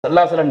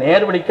அல்லாஹ் சில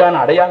நேர்வழிக்கான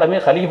அடையாளமே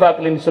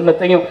கலீஃபாக்களின்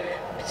சுன்னத்தையும்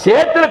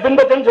சேர்த்துல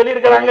பின்பற்றன்னு சொல்லி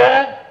இருக்கிறாங்க.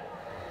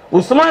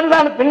 உஸ்மான்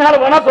தான் பின்னால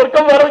போனா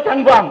சொர்க்கம் வர்றது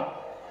கன்ஃபார்ம்.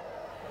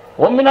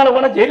 ஒம்மினால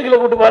போனா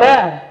ஜெயிலுக்குள்ள கூட்டு போற,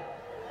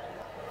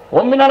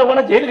 ஒம்மினால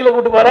போனா ஜெயிலுக்குள்ள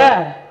கூட்டு போற.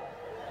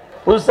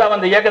 புதுசா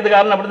வந்த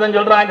இயக்கத்துக்காரன் அப்படித்தான்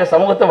சொல்றான், இந்த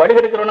சமூகத்தை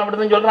வடிகெடுக்கிறவன்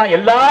அப்படித்தான் சொல்றான்.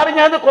 எல்லாரும்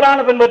சேர்ந்து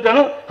குர்ஆனை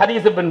பின்பற்றணும்,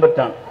 ஹதீஸை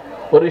பின்பற்றணும்.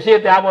 ஒரு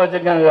விஷயத்தை ஞாபகம்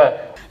வச்சுக்கோங்க,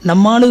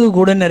 நம்ம ஆளுக்கு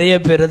கூட நிறைய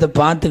பேர் அதை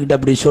பார்த்துக்கிட்டு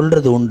அப்படி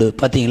சொல்கிறது உண்டு.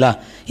 பார்த்தீங்களா,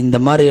 இந்த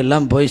மாதிரி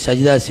எல்லாம் போய்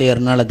சஜிதா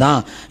செய்யறதுனால தான்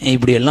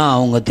இப்படியெல்லாம்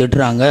அவங்க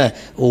திட்டுறாங்க,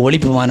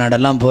 ஒழிப்பு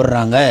மாநாடெல்லாம்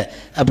போடுறாங்க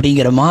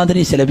அப்படிங்கிற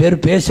மாதிரி சில பேர்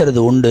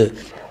பேசுறது உண்டு.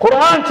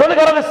 குர்ஆன்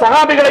சொல்கிறது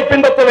சஹாபிகளை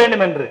பின்பற்ற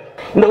வேண்டும் என்று.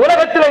 இந்த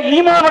உலகத்தில்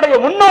ஈமானுடைய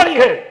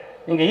முன்னோடிகள்,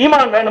 நீங்க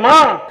ஈமான் வேணுமா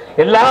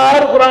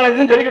எல்லாரும் குர்ஆனை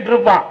சொல்லிக்கிட்டு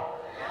இருப்பான்.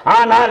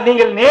 ஆனால்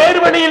நீங்கள்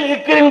நேர்வழியில்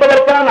இருக்கிறீர்கள்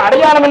என்பதற்கான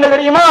அடையாளம் என்ன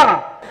தெரியுமா?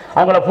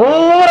 அவங்கள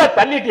பூரா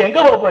தள்ளிட்டு எங்க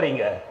போக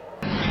போறீங்க?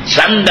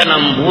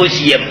 சந்தனம்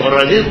பூசிய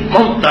பிறகு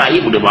மௌத்தாகி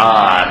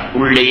விடுவார்,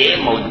 உள்ளே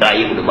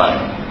மௌத்தாகி விடுவார்.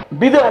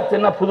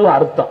 பிதஅத்னா புது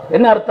அர்த்தம்.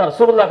 என்ன அர்த்தம்?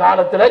 ரசூலுல்லாஹ்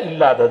காலத்துல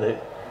இல்லாதது.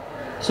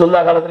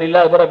 ரசூலுல்லாஹ் காலத்துல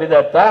இல்லாத பிற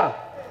பிதஅத்தா?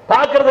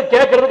 பார்க்கிறது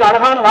கேட்கிறதுக்கு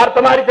அழகான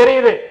வார்த்தை மாதிரி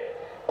தெரியுது.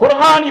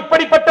 குர்ஆன்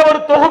இப்படிப்பட்ட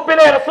ஒரு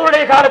தொகுப்பிலே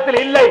ரசூலுடைய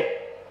காலத்தில் இல்லை.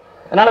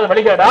 அதனால அது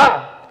வழிகேடா?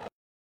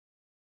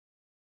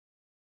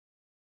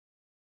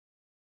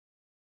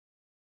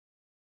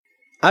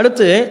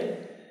 அடுத்து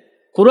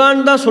குர்ஆன்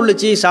தான்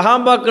சொல்லுச்சு,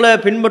 சஹாபாக்களை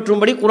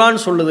பின்பற்றும்படி குர்ஆன்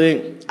சொல்லுது,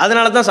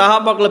 அதனால தான்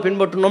சஹாபாக்களை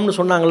பின்பற்றணும்னு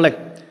சொன்னாங்கல்ல.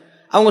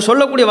 அவங்க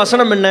சொல்லக்கூடிய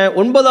வசனம் என்ன?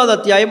 9வது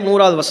அத்தியாயம்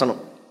 100வது வசனம்.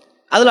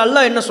 அதில்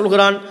அல்லாஹ் என்ன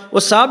சொல்கிறான்?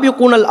 ஒ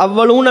சாபிகூனல்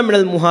அவ்வளூன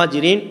மினல்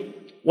முஹாஜிரின்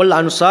ஒல்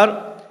அன்சார்,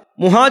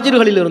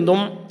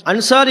 முஹாஜிர்களிலிருந்தும்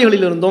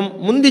அன்சாரிகளிலிருந்தும்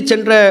முந்தி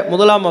சென்ற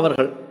முதலாம்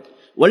அவர்கள்,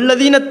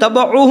 வல்லதீன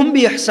தபஊஹும்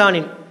பி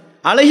இஹ்சானின்,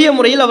 அழகிய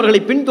முறையில்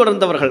அவர்களை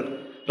பின்தொடர்ந்தவர்கள்,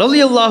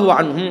 ரலியல்லாஹு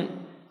அன்ஹும்,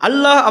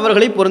 அல்லாஹ்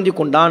அவர்களை பொருந்தி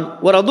கொண்டான்,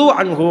 ஒரு அது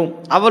அன்ஹு,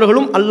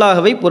 அவர்களும்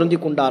அல்லாஹவை பொருந்தி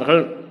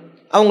கொண்டார்கள்,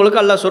 அவங்களுக்கு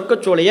அல்லாஹ்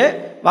சொர்க்கச்சோலையை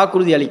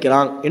வாக்குறுதி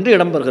அளிக்கிறான் என்று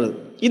இடம்பெறுகிறது.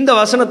 இந்த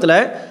வசனத்தில்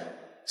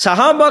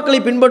சஹாபாக்களை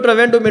பின்பற்ற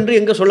வேண்டும் என்று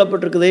எங்கே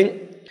சொல்லப்பட்டிருக்குது?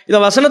 இந்த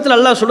வசனத்தில்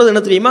அல்லாஹ் சொல்றது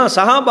என்ன தெரியுமா?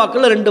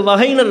 சஹாபாக்கள் 2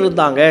 வகையினர்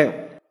இருந்தாங்க.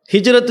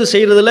 ஹிஜ்ரத்து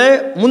செய்கிறதுல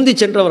முந்தி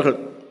சென்றவர்கள்,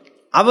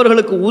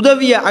 அவர்களுக்கு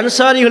உதவிய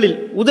அன்சாரிகளில்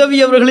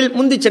உதவியவர்களில்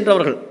முந்தி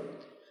சென்றவர்கள்,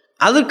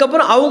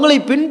 அதுக்கப்புறம் அவங்களை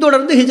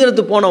பின்தொடர்ந்து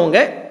ஹிஜ்ரத்து போனவங்க,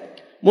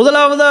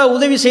 முதலாவதாக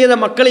உதவி செய்த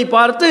மக்களை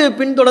பார்த்து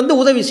பின்தொடர்ந்து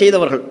உதவி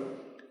செய்தவர்கள்.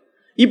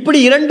 இப்படி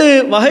 2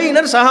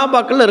 வகையினர்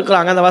சஹாபாக்கள்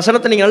இருக்கிறாங்க. அந்த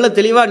வசனத்தை நீங்கள் நல்ல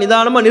தெளிவாக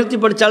நிதானமாக நிறுத்தி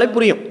படித்தாலே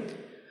புரியும்.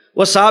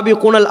 ஒ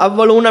சாபிகூனல்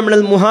அவ்வளூன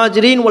மினல்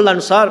முஹாஜிரின் ஒல்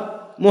அன்சார்,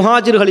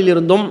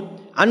 முஹாஜிர்களிலிருந்தும்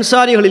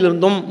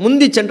அன்சாரிகளிலிருந்தும்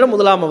முந்தி சென்ற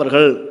முதலாம்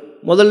அவர்கள்.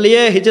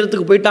 முதல்லையே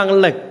ஹிஜ்ரத்துக்கு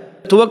போயிட்டாங்கல்ல,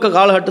 துவக்க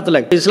காலகட்டத்தில்,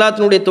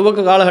 இஸ்லாத்தினுடைய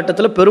துவக்க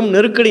காலகட்டத்தில் பெரும்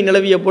நெருக்கடி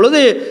நிலவிய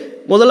பொழுது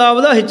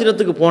முதலாவதாக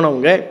ஹிஜ்ரத்துக்கு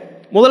போனவங்க,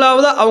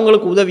 முதலாவதாக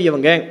அவங்களுக்கு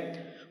உதவியவங்க.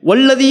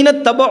 வல்லதீன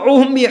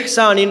தபஊஹும் பி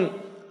இஹ்சானின்,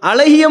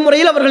 அழகிய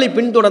முறையில் அவர்களை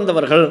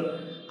பின்தொடர்ந்தவர்கள்.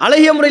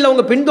 அழகிய முறையில்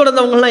அவங்க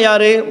பின்தொடர்ந்தவங்கலாம்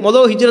யார்?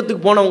 மொதல்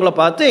ஹிஜ்ரத்துக்கு போனவங்களை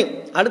பார்த்து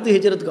அடுத்து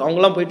ஹிஜ்ரத்துக்கு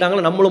அவங்களாம்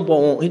போயிட்டாங்களா நம்மளும்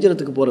போவோம்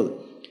ஹிஜ்ரத்துக்கு போகிறது.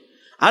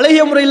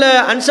 அழகிய முறையில்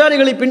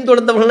அன்சாரிகளை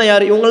பின்தொடர்ந்தவங்களாம்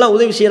யார்? இவங்கெல்லாம்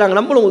உதவி செய்கிறாங்க,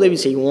 நம்மளும் உதவி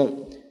செய்வோம்,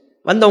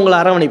 வந்தவங்களை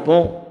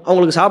அரவணைப்போம்,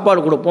 அவங்களுக்கு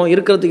சாப்பாடு கொடுப்போம்,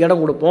 இருக்கிறதுக்கு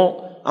இடம் கொடுப்போம்,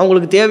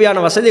 அவங்களுக்கு தேவையான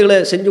வசதிகளை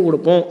செஞ்சு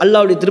கொடுப்போம்,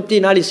 அல்லாஹ்வுடைய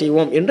திருப்தியை நாடி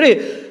செய்வோம் என்று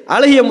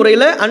அழகிய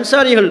முறையில்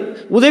அன்சாரிகள்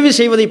உதவி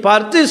செய்வதை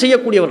பார்த்து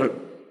செய்யக்கூடியவர்கள்.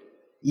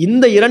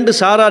 இந்த 2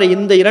 சாராரை,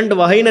 இந்த 2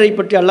 வகையினரை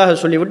பற்றி அல்லாஹ்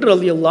சொல்லிவிட்டு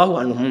ரலியல்லாஹு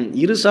அன்ஹும்,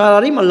 இரு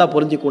சாராரையும் அல்லாஹ்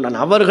பொருந்தி கொண்டான்,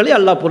 அவர்களை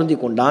அல்லாஹ் பொருந்தி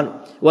கொண்டான்.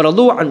 ஒரு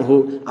அது அன்ஹு,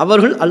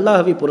 அவர்கள்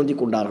அல்லாஹவை பொருந்தி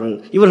கொண்டார்கள்,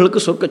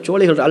 இவர்களுக்கு சொர்க்க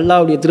சோலைகள்,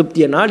 அல்லாஹ்வுடைய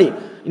திருப்தியை நாடி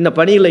இந்த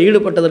பணியில்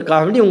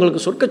ஈடுபட்டதற்காக வேண்டி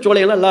உங்களுக்கு சொர்க்க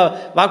சோலைகள் அல்லாஹ்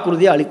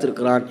வாக்குறுதியை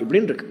அளித்திருக்கிறான்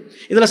இப்படின்னு இருக்கு.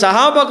 இதில்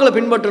சஹாபாக்களை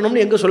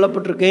பின்பற்றணும்னு எங்கே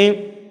சொல்லப்பட்டிருக்கு?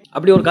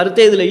 அப்படி ஒரு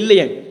கருத்தே இதில்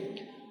இல்லையே.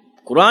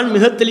 குர்ஆன்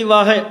மிக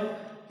தெளிவாக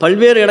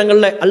பல்வேறு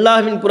இடங்களில்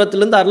அல்லாஹ்வின்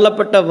புறத்திலிருந்து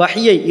அருளப்பட்ட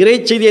வஹியை, இறை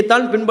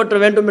செய்தியைத்தான் பின்பற்ற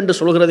வேண்டும் என்று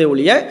சொல்கிறதே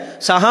ஒழிய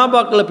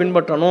சஹாபாக்களை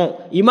பின்பற்றணும்,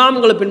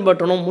 இமாம்களை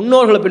பின்பற்றணும்,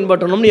 முன்னோர்களை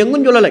பின்பற்றணும்னு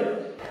எங்கும் சொல்லலை.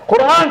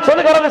 குர்ஆன்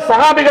சொல்கிறது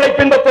சஹாபிகளை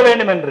பின்பற்ற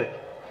வேண்டும் என்று.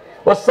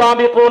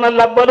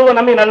 வஸ்ஸாபிகூனல்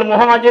அவ்வலூன மினல்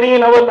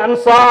முஹாஜிரீன வல்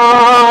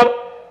அன்சார்,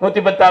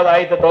 110வது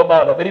ஆயத்து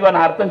தௌபாவில் விரிவான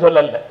அர்த்தம்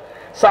சொல்லல.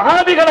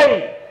 சஹாபிகளை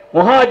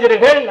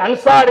முஹாஜிர்கள்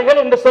அன்சாரிகள்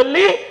என்று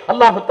சொல்லி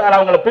அல்லாஹ் தஆலா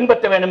அவங்களை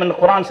பின்பற்ற வேண்டும் என்று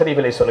குர்ஆன்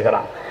ஷரீஃபிலே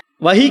சொல்கிறான்.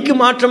 வஹிக்கு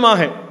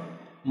மாற்றமாக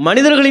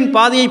மனிதர்களின்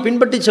பாதையை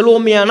பின்பற்றி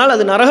செல்வோமேயானால்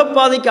அது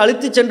நரகப்பாதைக்கு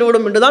அழைத்து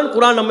சென்றுவிடும் என்றுதான்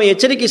குர்ஆன் நம்மை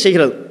எச்சரிக்கை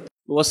செய்கிறது.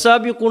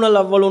 வஸ்ஸாபிகூனல்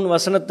அவ்வலூன்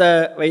வசனத்தை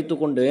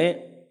வைத்துக்கொண்டு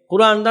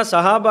குர்ஆன் தான்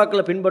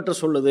சஹாபாக்களை பின்பற்ற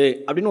சொல்லுது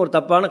அப்படின்னு ஒரு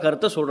தப்பான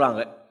கருத்தை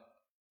சொல்கிறாங்க.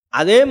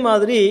 அதே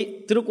மாதிரி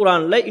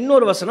திருக்குர்ஆனில்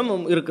இன்னொரு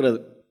வசனம் இருக்கிறது,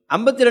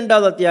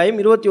 52வது அத்தியாயம்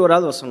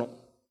 21வது வசனம்.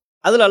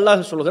 அதில்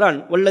அல்லாஹ் சொல்கிறான்,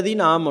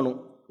 வல்லதீன ஆமனு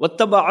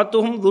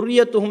வத்தபஅத்துஹும்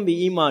துர்ரியத்துஹும் பி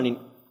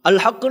ஈமானின்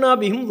அல்ஹக்னா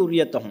பிஹும்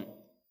துர்ரியத்தஹும்,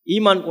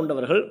 ஈமான்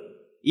கொண்டவர்கள்,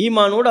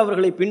 ஈமானோடு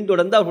அவர்களை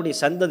பின்தொடர்ந்து அவர்களுடைய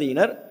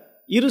சந்ததியினர்,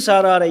 இரு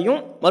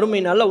சாராரையும் மறுமை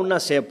நாளில் ஒன்றா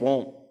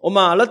சேர்ப்போம்.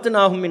 ஒமா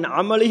அலத்துனாகும் மின்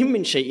அமலிஹும்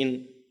மின் ஷைஇன்,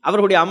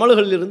 அவர்களுடைய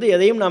அமல்களிலிருந்து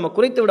எதையும் நாம்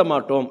குறைத்து விட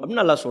மாட்டோம்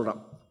அப்படின்னு நல்லா சொல்கிறான்.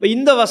 இப்போ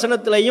இந்த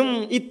வசனத்திலையும்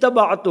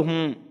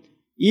இத்தபஅத்துஹும்,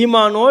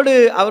 ஈமானோடு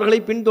அவர்களை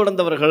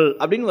பின்தொடர்ந்தவர்கள்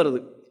அப்படின்னு வருது.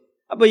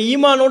 அப்போ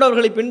ஈமானோடு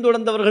அவர்களை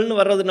பின்தொடர்ந்தவர்கள்னு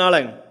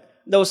வர்றதுனால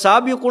இந்த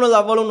சாபிகூனல்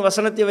அவ்வளவுன்னு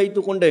வசனத்தை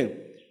வைத்துக்கொண்டு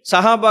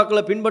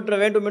சஹாபாக்களை பின்பற்ற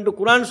வேண்டும் என்று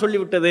குர்ஆன்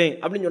சொல்லிவிட்டது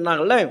அப்படின்னு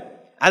சொன்னாங்கல்ல,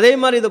 அதே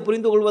மாதிரி இதை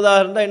புரிந்து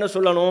கொள்வதாக இருந்தால் என்ன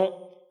சொல்லணும்?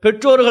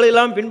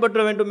 பெற்றோர்களெல்லாம் பின்பற்ற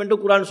வேண்டும் என்று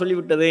குர்ஆன்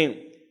சொல்லிவிட்டது.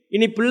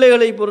 இனி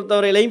பிள்ளைகளை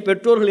பொறுத்தவரையிலையும்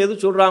பெற்றோர்கள் எது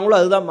சொல்கிறாங்களோ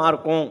அதுதான்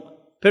மார்க்கம்.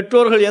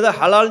 பெற்றோர்கள் எதை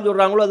ஹலால்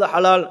சொல்கிறாங்களோ அது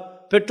ஹலால்,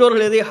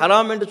 பெற்றோர்கள் எதை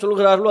ஹராம் என்று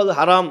சொல்கிறார்களோ அது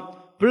ஹராம்.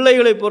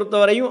 பிள்ளைகளை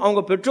பொறுத்தவரையும்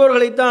அவங்க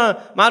பெற்றோர்களைத்தான்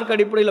மார்க்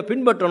அடிப்படையில்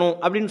பின்பற்றணும்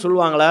அப்படின்னு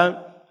சொல்லுவாங்களா?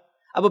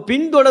 அப்போ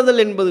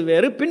பின்தொடர்தல் என்பது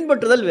வேறு,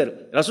 பின்பற்றுதல் வேறு.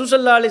 ரசூல்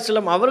ஸல்லல்லாஹு அலைஹி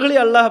வஸல்லம் அவர்களே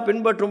அல்லாஹ்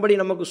பின்பற்றும்படி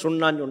நமக்கு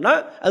சொன்னான்னு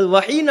சொன்னால் அது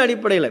வஹீயின்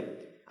அடிப்படையில்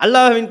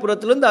அல்லாஹ்வின்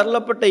புறத்திலிருந்து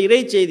அருளப்பட்ட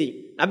இறை செய்தி.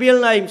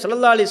 நபிகள் நாயகம்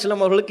ஸல்லல்லாஹு அலைஹி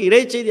வஸல்லம் அவர்களுக்கு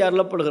இறை செய்தி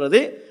அருளப்படுகிறது.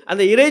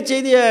 அந்த இறை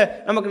செய்தியை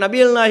நமக்கு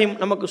நபிகள் நாயகம்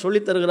நமக்கு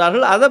சொல்லித்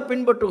தருகிறார்கள், அதை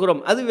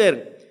பின்பற்றுகிறோம், அது வேறு.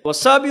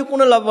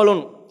 வஸ்ஸாபிகூனல்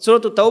அவ்வலுன்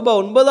சூரத்து தௌபா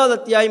 9வது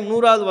அத்தியாயம்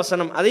 100வது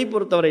வசனம், அதை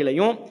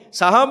பொறுத்தவரையிலையும்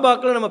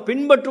சஹாபாக்களை நம்ம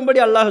பின்பற்றும்படி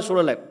அல்லாஹ்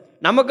சொல்லலை.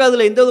 நமக்கு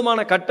அதில் எந்த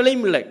விதமான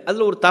கட்டளையும் இல்லை,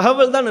 அதில் ஒரு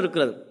தகவல் தான்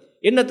இருக்கிறது.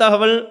 என்ன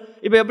தகவல்?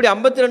 இப்போ எப்படி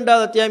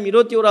 52வது அத்தியாயம்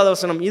 21வது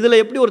வசனம்,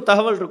 இதில் எப்படி ஒரு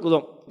தகவல் இருக்குதோ,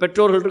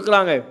 பெற்றோர்கள்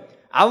இருக்கிறாங்க,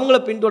 அவங்கள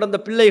பின்தொடர்ந்த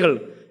பிள்ளைகள்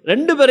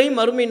 2 பேரையும்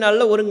மறுமை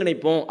நாளில்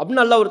ஒருங்கிணைப்போம்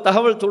அப்படின்னு நல்லா ஒரு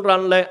தகவல்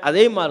சொல்கிறான்ல,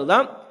 அதே மாதிரி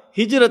தான்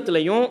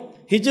ஹிஜ்ரத்துலையும்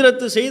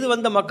ஹிஜ்ரத்து செய்து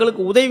வந்த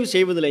மக்களுக்கு உதவி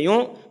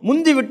செய்வதிலையும்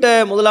முந்திவிட்ட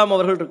முதலாம்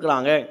அவர்கள்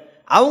இருக்கிறாங்க.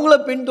 அவங்கள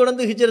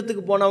பின்தொடர்ந்து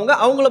ஹிஜ்ரத்துக்கு போனவங்க,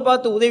 அவங்கள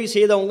பார்த்து உதவி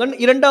செய்தவங்க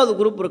 2வது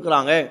குரூப்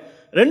இருக்கிறாங்க.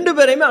 2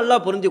 பேரையுமே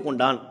அல்லாஹ் புரிந்து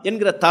கொண்டான்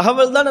என்கிற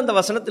தகவல் தான் அந்த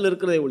வசனத்தில்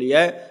இருக்கிறதே ஒழிய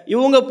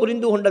இவங்க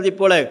புரிந்து கொண்டதை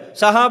போல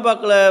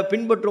சஹாபாக்களை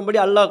பின்பற்றும்படி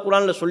அல்லாஹ்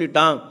குர்ஆனில்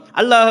சொல்லிட்டான்,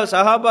 அல்லாஹ்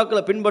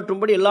சஹாபாக்களை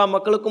பின்பற்றும்படி எல்லா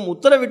மக்களுக்கும்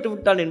உத்தரவிட்டு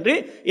விட்டான் என்று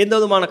எந்த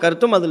விதமான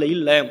கருத்தும் அதில்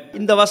இல்லை.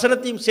 இந்த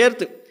வசனத்தையும்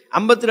சேர்த்து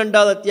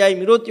 52வது அத்தியாயம்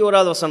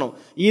 21வது வசனம்,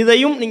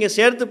 இதையும் நீங்கள்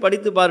சேர்த்து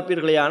படித்து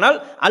பார்ப்பீர்களே ஆனால்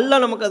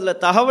அல்லாஹ் நமக்கு அதில்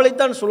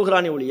தகவலைத்தான்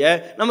சொல்கிறானே ஒழிய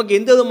நமக்கு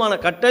எந்த விதமான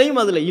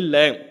கட்டளையும் அதில்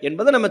இல்லை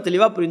என்பதை நம்ம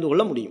தெளிவாக புரிந்து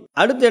கொள்ள முடியும்.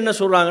 அடுத்து என்ன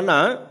சொல்கிறாங்கன்னா,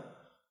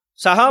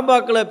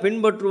 சஹாபாக்களை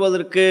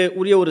பின்பற்றுவதற்கு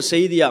உரிய ஒரு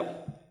செய்தியா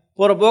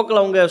போகிற போக்கில்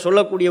அவங்க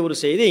சொல்லக்கூடிய ஒரு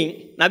செய்தி,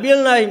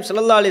 நபிகள் நாயகம்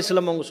ஸல்லல்லாஹு அலைஹி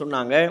வஸல்லம் அவங்க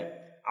சொன்னாங்க,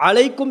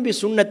 அலைக்கும் பி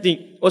சுன்னத்தி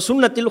ஒ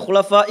சுன்னத்தில்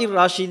ஹுலஃபாஇர்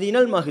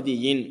ராஷிதீனல்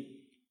மஹ்தியின்,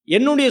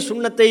 என்னுடைய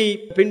சுன்னத்தை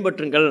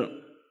பின்பற்றுங்கள்,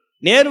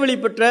 நேர்வழி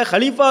பெற்ற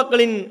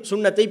ஹலீஃபாக்களின்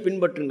சுன்னத்தை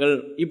பின்பற்றுங்கள்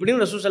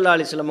இப்படின்னு ரசூல் ஸல்லல்லாஹு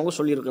அலைஹி வஸல்லம் அவங்க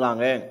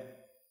சொல்லியிருக்கிறாங்க.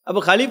 அப்போ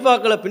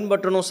ஹலீஃபாக்களை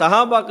பின்பற்றணும்,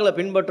 சஹாபாக்களை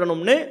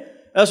பின்பற்றணும்னு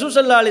ரசூல்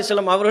ஸல்லல்லாஹு அலைஹி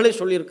வஸல்லம் அவர்களே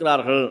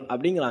சொல்லியிருக்கிறார்கள்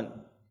அப்படிங்கிறாங்க.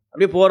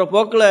 அப்படியே போகிற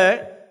போக்கில்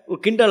ஒரு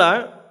கிண்டலா,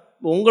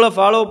 உங்களை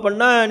ஃபாலோ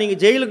பண்ணால் நீங்கள்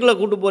ஜெயிலுக்குள்ளே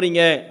கூட்டு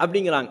போகிறீங்க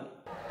அப்படிங்கிறாங்க.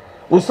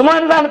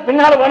 உஸ்மான் தான்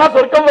பின்னால போனா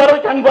சொர்க்கம் வர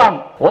கன்ஃபார்ம்,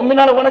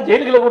 ஒம்மினால போனா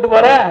ஜெயிலுக்குள்ள கூட்டு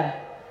போற,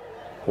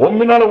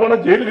 ஒம்மினால போனா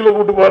ஜெயிலுக்குள்ள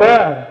கூட்டு போற.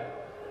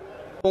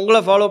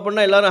 உங்களை ஃபாலோ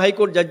பண்ணால் எல்லாரும்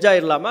ஹைகோர்ட் ஜட்ஜ்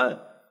ஆகிடலாமா?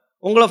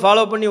 உங்களை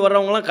ஃபாலோ பண்ணி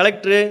வர்றவங்களாம்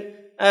கலெக்டரு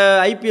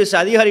ஐபிஎஸ்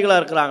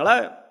அதிகாரிகளாக இருக்கிறாங்களா?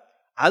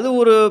 அது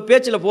ஒரு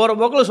பேச்சில் போகிற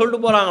போக்கில்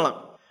சொல்லிட்டு போகிறாங்களாம்.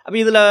 அப்போ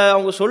இதில்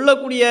அவங்க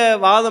சொல்லக்கூடிய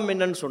வாதம்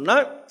என்னன்னு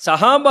சொன்னால்,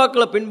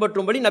 சஹாபாக்களை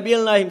பின்பற்றும்படி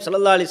நபிகள் நாயகம்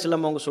ஸல்லல்லாஹு அலைஹி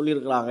வஸல்லம் அவங்க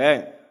சொல்லியிருக்கிறாங்க.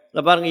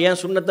 இல்லை பாருங்கள், ஏன்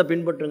சுன்னத்தை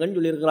பின்பற்றுங்கன்னு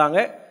சொல்லியிருக்கிறாங்க.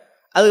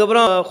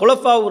 அதுக்கப்புறம்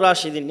ஹுலஃபாஉ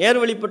ராஷிதீன்,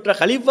 நேர்வழி பெற்ற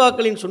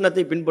ஹலீஃபாக்களின்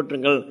சுன்னத்தை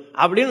பின்பற்றுங்கள்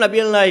அப்படின்னு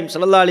நபிகள் நாயகம்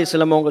ஸல்லல்லாஹு அலைஹி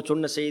வஸல்லம் அவங்க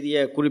சொன்ன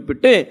செய்தியை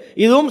குறிப்பிட்டு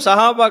இதுவும்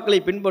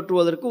சஹாபாக்களை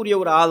பின்பற்றுவதற்கு உரிய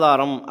ஒரு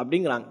ஆதாரம்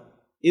அப்படிங்கிறாங்க.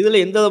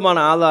 இதில் எந்த விதமான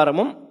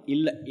ஆதாரமும்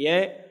இல்லை.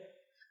 ஏன்?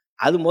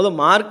 அது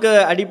மார்க்க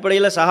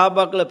அடிப்படையில்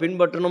சஹாபாக்களை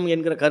பின்பற்றணும்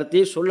என்கிற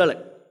கருத்தையே சொல்லலை.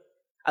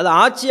 அது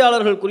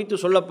ஆட்சியாளர்கள் குறித்து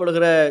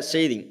சொல்லப்படுகிற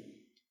செய்தி,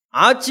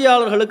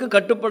 ஆட்சியாளர்களுக்கு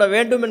கட்டுப்பட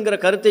வேண்டும் என்கிற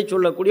கருத்தை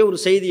சொல்லக்கூடிய ஒரு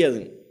செய்தி.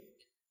 அது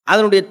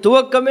அதனுடைய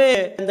துவக்கமே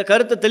இந்த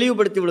கருத்தை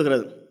தெளிவுபடுத்தி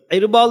விடுகிறது.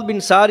 இர்பாத்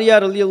பின் சாரியா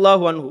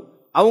ரலியல்லாஹு அன்ஹு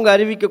அவங்க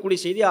அறிவிக்கக்கூடிய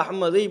செய்தி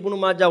அஹ்மது, இப்னு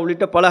மாஜா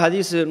உள்ளிட்ட பல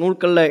ஹதீஸ்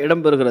நூல்களில்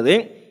இடம்பெறுகிறது.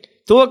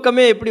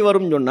 துவக்கமே எப்படி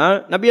வரும்னு சொன்னால்,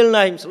 நபிகள்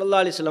நாயகம்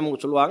ஸல்லல்லாஹு அலைஹி வஸல்லம்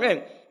அவங்க சொல்லுவாங்க,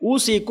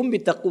 ஊசிக்கும்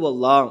பி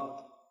தக்குவல்லாஹ்,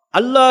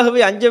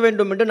 அல்லாஹ்வை அஞ்ச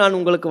வேண்டும் என்று நான்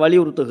உங்களுக்கு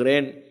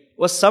வலியுறுத்துகிறேன்.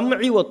 ஒ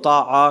சம்இ ஒ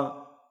தாஆ,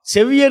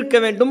 செவியேற்க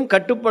வேண்டும்,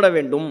 கட்டுப்பட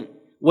வேண்டும்.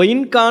 ஒ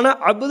இன்கான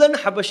அபுதன்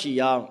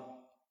ஹபஷியா,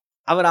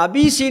 அவர்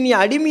அபிசீனிய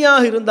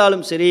அடிமையாக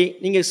இருந்தாலும் சரி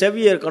நீங்கள்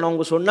செவியேற்கணும்,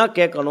 அவங்க சொன்னால்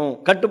கேட்கணும்,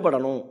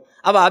 கட்டுப்படணும்.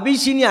 அவள்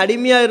அபிசீனிய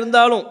அடிமையாக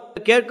இருந்தாலும்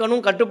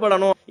கேட்கணும்,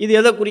 கட்டுப்படணும். இது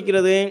எதை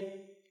குறிக்கிறது?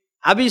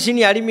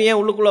 அபிசீனிய அடிமையே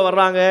உள்ளுக்குள்ளே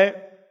வர்றாங்க.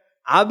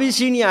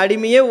 அபிசீனிய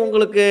அடிமையே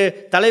உங்களுக்கு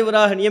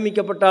தலைவராக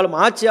நியமிக்கப்பட்டாலும்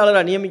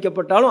ஆட்சியாளராக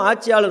நியமிக்கப்பட்டாலும்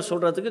ஆட்சியாளர்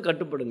சொல்கிறதுக்கு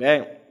கட்டுப்படுங்க.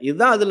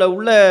 இதுதான் அதில்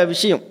உள்ள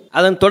விஷயம்.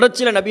 அதன்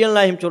தொடர்ச்சியில் நபிகள்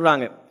நாயகம்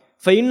சொல்கிறாங்க,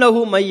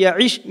 ஃபைன்னஹு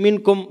மையஇஷ்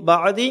மின்கும்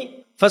பஅதி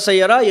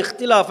ஃபஸயரா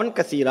இக்திலாஃபன்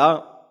கஸீரா,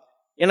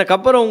 எனக்கு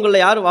அப்புறம்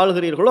உங்களில் யார்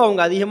வாழ்கிறீர்களோ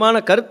அவங்க அதிகமான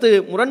கருத்து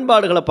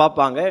முரண்பாடுகளை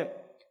பார்ப்பாங்க.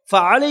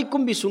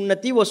 ஃபஅலைக்கும் பி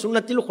சுன்னத்தி ஒ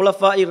சுன்னத்தில்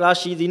ஹுலஃபாஇர்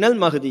ராஷிதீனல்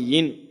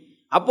மஹ்தியின்,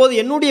 அப்போது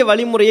என்னுடைய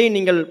வழிமுறையை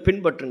நீங்கள்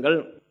பின்பற்றுங்கள்,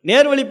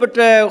 நேர்வழி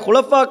பெற்ற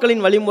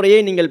ஹுலஃபாக்களின் வழிமுறையை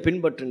நீங்கள்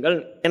பின்பற்றுங்கள்.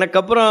 எனக்கு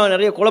அப்புறம்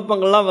நிறைய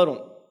குழப்பங்கள்லாம்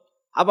வரும்.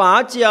 அப்போ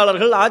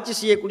ஆட்சியாளர்கள் ஆட்சி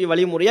செய்யக்கூடிய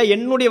வழிமுறையா,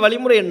 என்னுடைய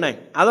வழிமுறை என்ன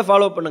அதை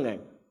ஃபாலோ பண்ணுங்க.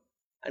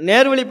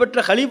 நேர்வழி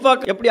பெற்ற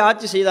ஹலீஃபாக்கள் எப்படி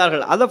ஆட்சி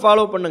செய்தார்கள் அதை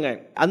ஃபாலோ பண்ணுங்க.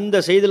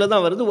 அந்த செய்தியில்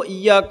தான் வருது,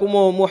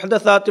 இய்யாக்குமோ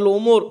முஹ்தஸாத்துல்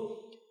உமூர்,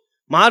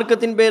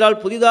 மார்க்கத்தின்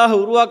பெயரால் புதிதாக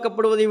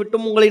உருவாக்கப்படுவதை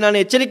விட்டும் உங்களை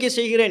நான் எச்சரிக்கை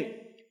செய்கிறேன்.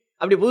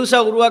 அப்படி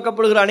புதுசாக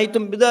உருவாக்கப்படுகிற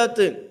அனைத்தும்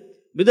பிதாத்து,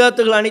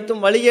 பிதாத்துகள்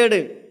அனைத்தும் வழிகேடு,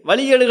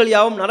 வழிகேடுகள்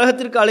யாவும்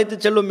நரகத்திற்கு அழைத்து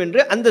செல்லும் என்று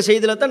அந்த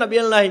செய்தியில் தான்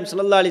நபிகள் நாயகம்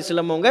ஸல்லல்லாஹு அலைஹி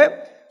வஸல்லம் அவங்க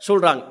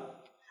சொல்கிறாங்க.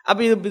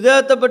 அப்போ இது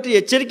பிதாத்தை பற்றி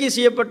எச்சரிக்கை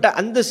செய்யப்பட்ட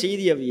அந்த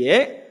செய்தியவையே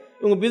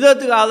இவங்க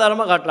பிதத்துக்கு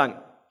ஆதாரமாக காட்டுறாங்க.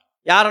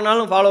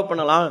 யாரனாலும் ஃபாலோ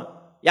பண்ணலாம்,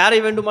 யாரை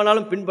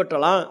வேண்டுமானாலும்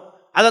பின்பற்றலாம்,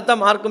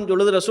 அதைத்தான் மார்க்கம்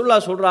சொல்லுது,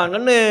 ரசூலுல்லாஹ்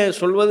சொல்கிறாங்கன்னு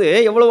சொல்வது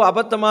எவ்வளவு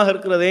அபத்தமாக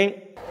இருக்கிறது.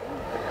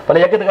 பல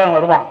இயக்கத்துக்காரன்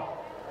வருவான்,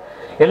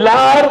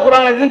 எல்லாரும்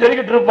குர்ஆனை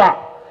சொல்லிக்கிட்டு இருப்பான்.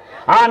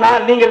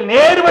 ஆனால் நீங்கள்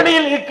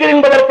நேர்வழியில் இருக்கிறீர்கள்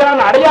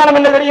என்பதற்கான அடையாளம்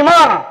என்ன தெரியுமா?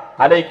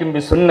 அலைக்கும்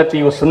பி சுன்னத்தி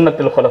வ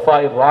சுன்னத்தில்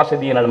குலஃபாயிர்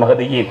ராஷிதீன் அல்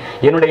மஹ்தியீன்,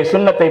 என்னுடைய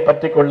சுன்னத்தை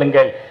பற்றிக்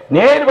கொள்ளுங்கள்,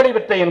 நேர்வழி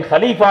பெற்ற என்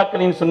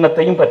கலீஃபாக்களின்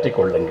சுன்னத்தையும் பற்றிக்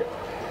கொள்ளுங்கள்.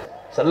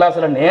 ஸல்லல்லாஹு அலைஹி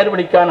வஸல்லம்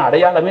நேர்வழிக்கான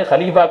அடையாளமே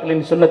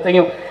கலீஃபாக்களின்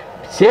சுன்னத்தையும்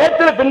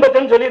சேர்த்து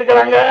பின்பற்றன்னு சொல்லி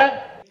இருக்கிறாங்க.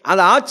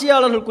 அது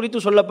ஆட்சியாளர்கள் குறித்து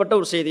சொல்லப்பட்ட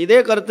ஒரு செய்தி. இதே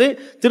கருத்து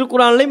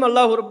திருக்குர்ஆனிலும்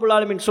அல்லாஹ் ரப்புல்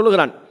ஆலமீன்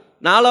சொல்லுகிறான்.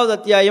 4வது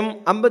அத்தியாயம்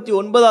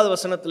 59வது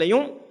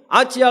வசனத்திலையும்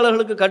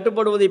ஆட்சியாளர்களுக்கு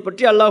கட்டுப்படுவதை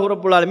பற்றி அல்லாஹ்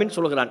ரப்புல் ஆலமீன்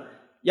சொல்கிறான்.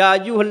 யா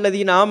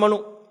அய்யுஹல்லதீன ஆமனு,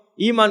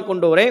 ஈமான்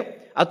கொண்டோரே,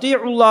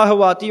 அத்தீஉல்லாஹ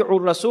வ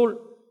அத்தீஉர் ரசூல்,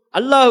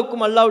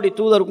 அல்லாஹுக்கும் அல்லாஹ்வுடைய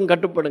தூதருக்கும்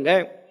கட்டுப்படுங்க.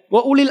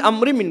 வ உலில்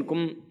அம்ரி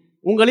மின்கும்,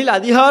 உங்களில்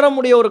அதிகாரம்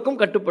உடையோருக்கும்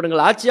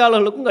கட்டுப்படுங்கள்,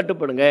 ஆட்சியாளர்களுக்கும்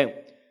கட்டுப்படுங்க.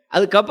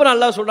 அதுக்கப்புறம்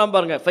அல்லாஹ் சொல்றான்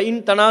பாருங்க,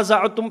 ஃபைன்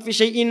தனாஸஅதும் ஃபி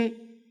ஷைஇன்,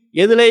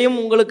 எதிலேயும்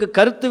உங்களுக்கு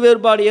கருத்து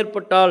வேறுபாடு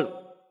ஏற்பட்டால்,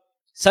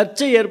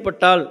 சர்ச்சை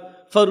ஏற்பட்டால்,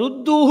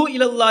 ஃபருத்தூஹு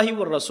இலல்லாஹி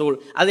வர் ரசூல்,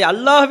 அதை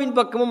அல்லாஹ்வின்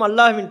பக்கமும்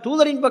அல்லாஹ்வின்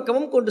தூதரின்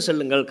பக்கமும் கொண்டு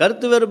செல்லுங்கள்.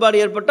 கருத்து வேறுபாடு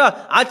ஏற்பட்டால்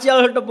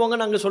ஆட்சியாளர்கள்ட்ட போங்க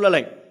நாங்கள்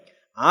சொல்லலை,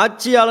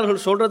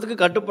 ஆட்சியாளர்கள் சொல்றதுக்கு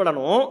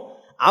கட்டுப்படணும்.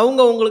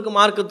 அவங்க உங்களுக்கு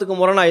மார்க்கத்துக்கு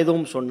முரணா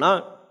எதுவும் சொன்னால்,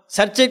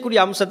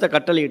 சர்ச்சைக்குரிய அம்சத்தை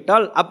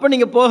கட்டளையிட்டால், அப்போ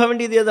நீங்கள் போக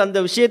வேண்டியது எது? அந்த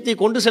விஷயத்தை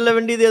கொண்டு செல்ல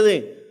வேண்டியது எது?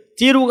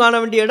 தீர்வு காண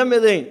வேண்டிய இடம்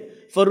எது?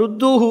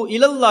 ஃபருத்தூஹு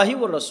இலல்லாஹி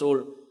வர்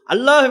ரசூல்,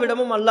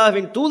 அல்லாஹ்விடமும்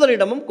அல்லாஹ்வின்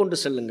தூதரிடமும் கொண்டு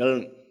செல்லுங்கள்.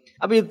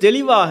 அப்போ இது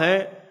தெளிவாக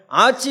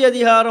ஆட்சி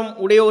அதிகாரம்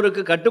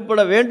உடையோருக்கு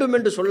கட்டுப்பட வேண்டும்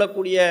என்று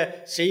சொல்லக்கூடிய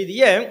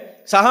செய்தியை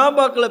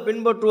சஹாபாக்களை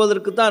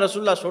பின்பற்றுவதற்கு தான்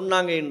ரசூலுல்லாஹ்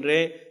சொன்னாங்க என்று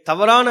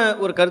தவறான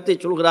ஒரு கருத்தை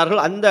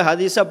சொல்கிறார்கள். அந்த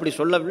ஹதீஸ் அப்படி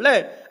சொல்லவில்லை.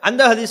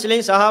 அந்த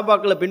ஹதீஸ்லையும்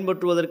சஹாபாக்களை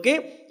பின்பற்றுவதற்கு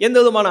எந்த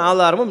விதமான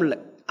ஆதாரமும் இல்லை.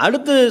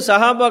 அடுத்து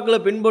சஹாபாக்களை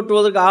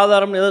பின்பற்றுவதற்கு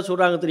ஆதாரம் எதை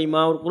சொல்கிறாங்க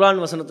தெரியுமா? ஒரு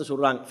குர்ஆன் வசனத்தை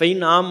சொல்கிறாங்க.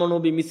 ஃபைன் ஆமனு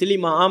பி மிஸ்லி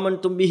மா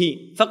ஆமன்தும் பிஹி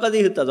ஃபகத்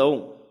இஹ்ததவ்,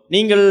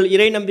 நீங்கள்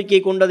இறை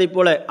நம்பிக்கை கொண்டதைப்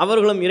போல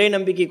அவர்களும் இறை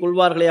நம்பிக்கை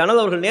கொள்வார்களே,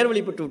 ஆனால் அவர்கள்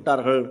நேர்வழி பெற்று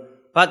விட்டார்கள்.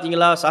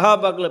 பார்த்தீங்களா,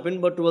 சஹாபாக்களை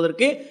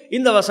பின்பற்றுவதற்கு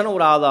இந்த வசனம்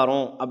ஒரு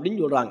ஆதாரம்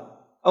அப்படின்னு சொல்கிறாங்க.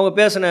 அவங்க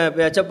பேசின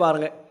பேச்ச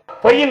பாருங்க.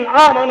 ஃபைன்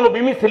ஆமனு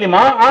பிமிஸ்லி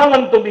மா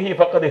ஆமன்தும் பிஹி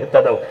ஃபகத்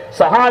இஹ்ததவ்,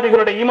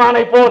 சஹாபிகளுடைய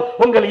ஈமானை போல்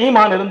உங்கள்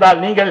ஈமான்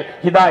இருந்தால் நீங்கள்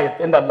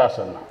ஹிதாயத் என்று அல்லாஹ்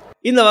சொன்னான்.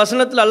 இந்த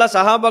வசனத்தில் அல்லாஹ்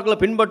சஹாபாக்களை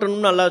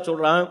பின்பற்றணும்னு அல்லாஹ்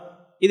சொல்கிறான்.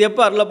 இது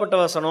எப்போ அருளப்பட்ட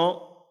வசனம்?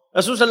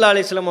 ரசூல் ஸல்லல்லாஹு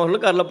அலைஹி வஸல்லம்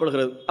அவர்களுக்கு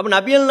அருளப்படுகிறது. அப்போ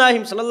நபியல்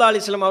நாயகம் ஸல்லல்லாஹு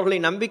அலைஹி வஸல்லம் அவர்களை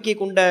நம்பிக்கை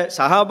கொண்ட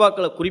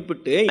சஹாபாக்களை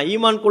குறிப்பிட்டு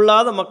ஈமான்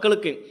கொள்ளாத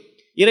மக்களுக்கு,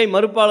 இறை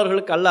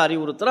மறுப்பாளர்களுக்கு அல்லாஹ்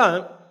அறிவுறுத்துறான்.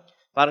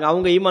 பாருங்க,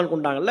 அவங்க ஈமான்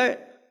கொண்டாங்கல்ல,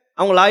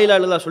 அவங்க லா இலாஹ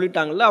இல்லல்லாஹ்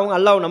சொல்லிட்டாங்கல்ல, அவங்க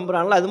அல்லாஹ்வை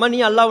நம்புறாங்கல்ல, அது மாதிரி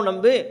நீ அல்லாஹ்வை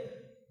நம்பு,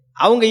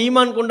 அவங்க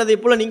ஈமான் கொண்டதை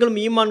போல நீங்களும்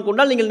ஈமான்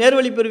கொண்டால் நீங்கள்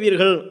நேர்வழி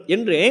பெறுவீர்கள்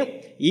என்று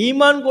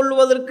ஈமான்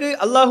கொள்வதற்கு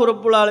அல்லாஹ்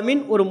ரப்புல்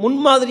ஆலமீன் ஒரு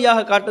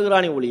முன்மாதிரியாக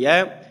காட்டுகிறானே ஒழிய,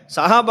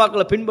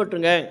 சஹாபாக்களை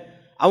பின்பற்றுங்க,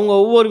 அவங்க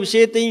ஒவ்வொரு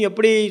விஷயத்தையும்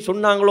எப்படி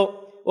சொன்னாங்களோ,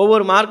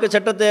 ஒவ்வொரு மார்க்க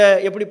சட்டத்தை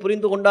எப்படி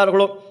புரிந்து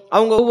கொண்டார்களோ,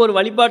 அவங்க ஒவ்வொரு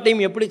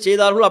வழிபாட்டையும் எப்படி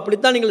செய்தார்களோ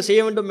அப்படித்தான் நீங்கள்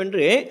செய்ய வேண்டும்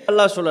என்று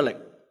அல்லாஹ் சொல்லலை.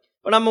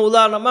 இப்போ நம்ம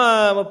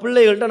உதாரணமாக நம்ம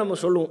பிள்ளைகள்கிட்ட நம்ம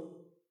சொல்லுவோம்,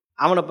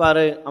 அவனை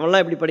பாரு,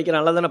 அவன்லாம் எப்படி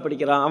படிக்கிறான், நல்லா தானே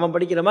படிக்கிறான், அவன்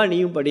படிக்கிறமா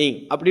நீயும் படி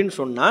அப்படின்னு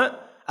சொன்னால்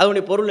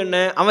அதனுடைய பொருள் என்ன?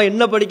 அவன்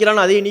என்ன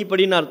படிக்கிறான்னு அதையும் நீ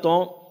படின்னு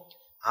அர்த்தம்.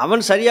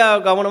 அவன்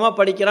சரியாக கவனமாக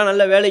படிக்கிறான்,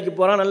 நல்ல வேலைக்கு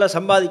போகிறான், நல்லா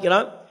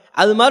சம்பாதிக்கிறான்,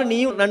 அது மாதிரி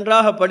நீயும்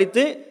நன்றாக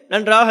படித்து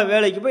நன்றாக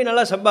வேலைக்கு போய்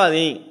நல்லா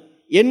சம்பாதி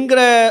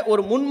என்கிற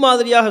ஒரு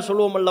முன்மாதிரியாக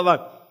சொல்லுவோம் அல்லவா?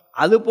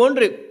 அது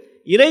போன்று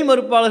இறை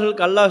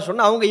மறுப்பாளர்களுக்கு அல்லாஹ்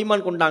சொன்னால் அவங்க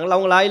ஈமான் கொண்டாங்களா,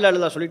 அவங்க லா இலாஹ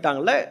இல்லல்லாஹ்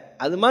சொல்லிட்டாங்கல்ல,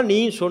 அது மாதிரி நீ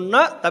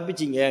சொன்னால்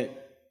தப்பிச்சிங்க,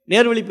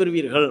 நேர்வழி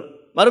பெறுவீர்கள்,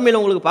 மறுமையில்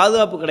உங்களுக்கு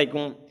பாதுகாப்பு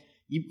கிடைக்கும்.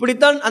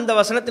 இப்படித்தான் அந்த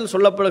வசனத்தில்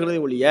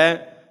சொல்லப்படுகிறதை ஒழிய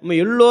நம்ம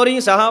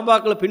எல்லோரையும்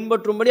சஹாபாக்களை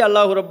பின்பற்றும்படி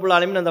அல்லாஹ் ரப்புல்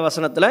ஆலமீன் அந்த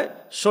வசனத்தில்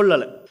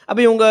சொல்லலை.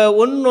 அப்போ இவங்க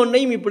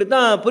ஒன்னொன்னையும்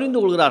இப்படித்தான் புரிந்து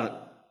கொள்கிறார்கள்.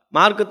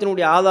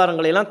 மார்க்கத்தினுடைய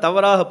ஆதாரங்களை எல்லாம்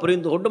தவறாக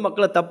புரிந்து கொண்டு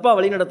மக்களை தப்பாக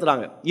வழி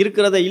நடத்துகிறாங்க.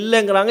 இருக்கிறத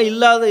இல்லைங்கிறாங்க,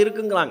 இல்லாத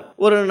இருக்குங்கிறாங்க.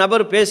 ஒரு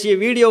நபர் பேசிய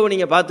வீடியோவை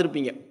நீங்கள்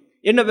பார்த்துருப்பீங்க.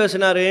 என்ன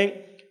பேசினார்?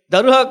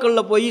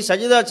 தர்காக்களில் போய்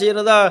சஜிதா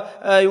செய்கிறதா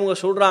இவங்க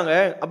சொல்கிறாங்க.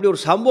 அப்படி ஒரு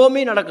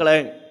சம்பவமே நடக்கலை.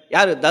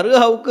 யார்?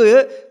 தர்காவுக்கு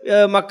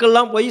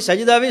மக்கள்லாம் போய்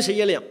சஜிதாவே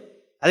செய்யலையாம்.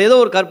 அது ஏதோ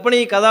ஒரு கற்பனை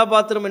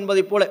கதாபாத்திரம்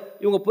என்பதை போல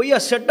இவங்க போய்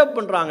செட்டப்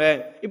பண்ணுறாங்க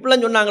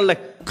இப்படிலாம் சொன்னாங்கல்ல.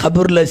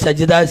 கபூரில்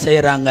சஜிதா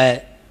செய்கிறாங்க.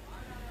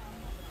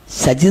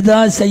 சஜிதா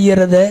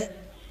செய்கிறத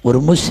ஒரு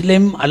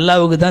முஸ்லீம்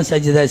அல்லாவுக்கு தான்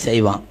சஜிதா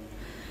செய்வான்,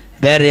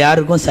 வேறு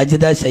யாருக்கும்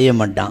சஜிதா செய்ய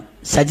மாட்டான்.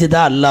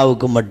 சஜிதா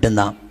அல்லாவுக்கு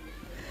மட்டும்தான்.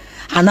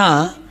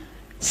 ஆனால்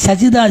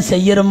சஜிதா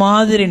செய்கிற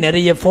மாதிரி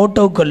நிறைய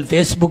ஃபோட்டோக்கள்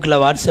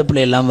ஃபேஸ்புக்கில்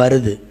வாட்ஸ்அப்பில் எல்லாம்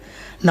வருது.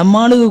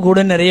 நம்மளுக்கு கூட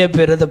நிறைய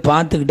பேர் அதை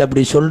பார்த்துக்கிட்டு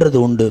அப்படி சொல்கிறது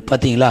உண்டு.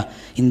 பார்த்தீங்களா,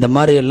 இந்த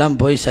மாதிரி எல்லாம்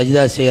போய்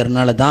சஜிதா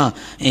செய்கிறனால தான்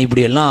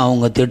இப்படியெல்லாம்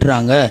அவங்க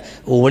திட்டுறாங்க,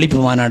 ஒழிப்பு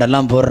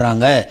மாநாடெல்லாம்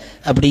போடுறாங்க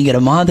அப்படிங்கிற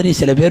மாதிரி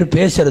சில பேர்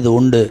பேசுகிறது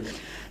உண்டு.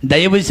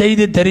 தயவு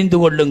செய்து தெரிந்து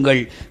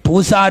கொள்ளுங்கள்,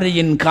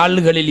 பூசாரியின்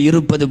கால்களில்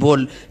இருப்பது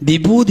போல்,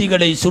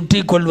 விபூதிகளை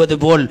சுற்றி கொள்வது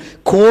போல்,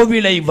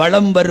 கோவிலை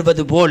வலம்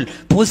வருவது போல்,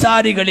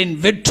 பூசாரிகளின்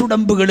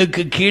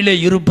வெற்றுடம்புகளுக்கு கீழே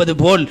இருப்பது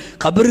போல்,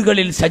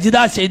 கபர்களில்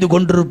சஜிதா செய்து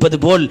கொண்டிருப்பது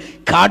போல்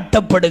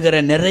காட்டப்படுகிற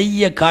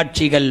நிறைய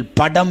காட்சிகள்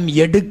படம்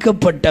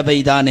எடுக்கப்பட்டவை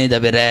தானே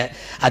தவிர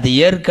அது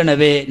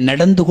ஏற்கனவே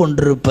நடந்து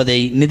கொண்டிருப்பதை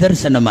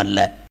நிதர்சனம் அல்ல.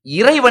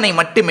 இறைவனை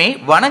மட்டுமே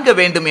வணங்க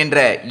வேண்டும் என்ற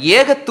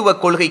ஏகத்துவ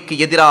கொள்கைக்கு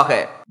எதிராக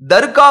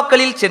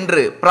தர்காக்களில்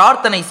சென்று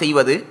பிரார்த்தனை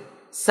செய்வது,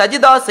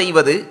 சஜிதா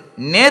செய்வது,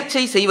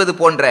 நேர்ச்சை செய்வது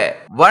போன்ற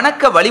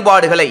வணக்க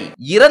வழிபாடுகளை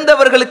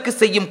இறந்தவர்களுக்கு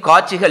செய்யும்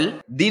காட்சிகள்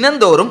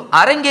தினந்தோறும்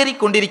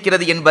அரங்கேறிக்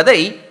கொண்டிருக்கிறது என்பதை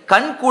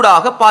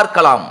கண்கூடாக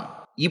பார்க்கலாம்.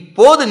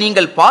 இப்போது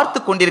நீங்கள்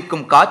பார்த்து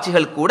கொண்டிருக்கும்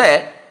காட்சிகள் கூட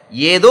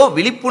ஏதோ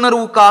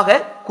விழிப்புணர்வுக்காக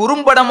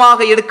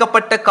குறும்படமாக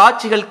எடுக்கப்பட்ட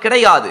காட்சிகள்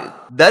கிடையாது.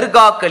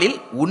 தர்காக்களில்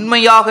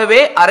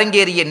உண்மையாகவே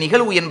அரங்கேறிய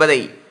நிகழ்வு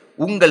என்பதை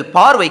உங்கள்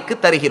பார்வைக்கு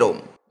தருகிறோம்.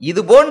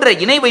 இது போன்ற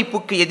இணை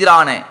வைப்புக்கு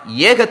எதிரான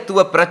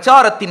ஏகத்துவ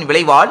பிரச்சாரத்தின்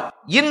விளைவால்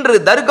இன்று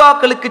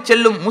தர்காக்களுக்கு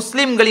செல்லும்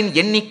முஸ்லிம்களின்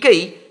எண்ணிக்கை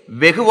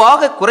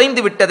வெகுவாக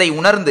குறைந்து விட்டதை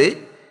உணர்ந்து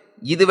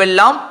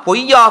இதுவெல்லாம்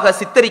பொய்யாக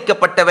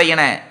சித்தரிக்கப்பட்டவை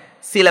என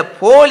சில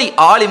போலி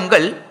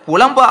ஆலிம்கள்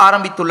புலம்ப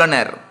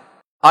ஆரம்பித்துள்ளனர்.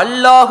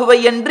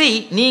 அல்லாஹுவையன்றி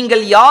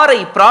நீங்கள் யாரை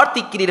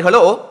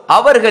பிரார்த்திக்கிறீர்களோ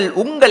அவர்கள்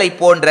உங்களை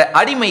போன்ற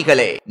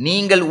அடிமைகளே.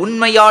 நீங்கள்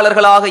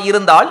உண்மையாளர்களாக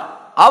இருந்தால்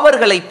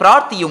அவர்களை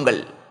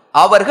பிரார்த்தியுங்கள்,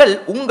 அவர்கள்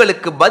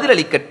உங்களுக்கு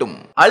பதிலளிக்கட்டும்.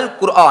 அல்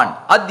குர்ஆன்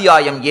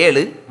அத்தியாயம்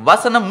 7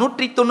 வசனம்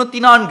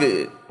 194.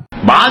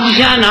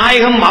 பாதுஷா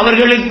நாயகம்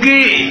அவர்களுக்கு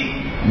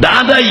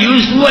தாதா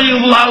யூசுப்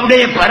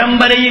அலிவுல்லாவுடைய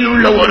பரம்பரையில்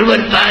உள்ள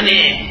ஒருவர் தானே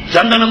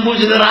சந்தனம்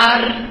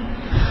பூசுகிறார்.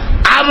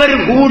 அவர்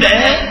கூட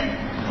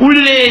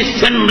உள்ளே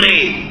சென்று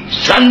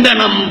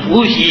சந்தனம்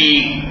பூசி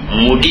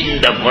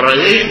முடிந்த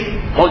பிறகு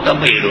மௌத்தம்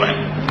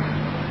போயிடுவார்.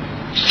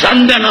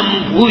 சந்தனம்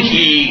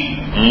பூசி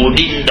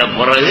முடிந்த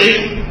பிறகு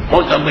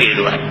மௌத்தம்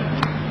போயிடுவார்.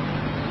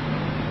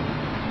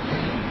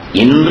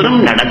 இன்றும்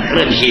நடக்கிற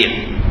விஷயம்.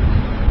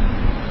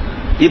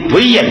 இது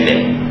பொய் அல்ல.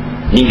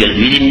 நீங்கள்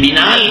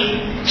விரும்பினால்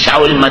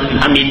ஷாவுல்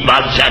ஹமீத்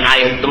பாட்ஷா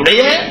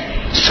நாயகத்துடைய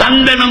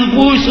சந்தனம்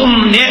பூசும்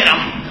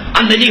நேரம்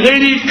அந்த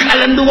நிகழ்வில்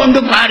கலந்து கொண்டு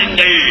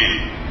பாருங்கள்.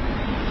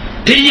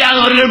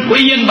 தெரியாதவர்கள்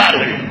பொய்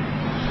என்பார்கள்.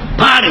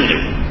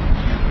 பாருங்கள்,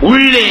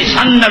 உள்ளே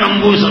சந்தனம்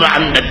பூசுற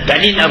அந்த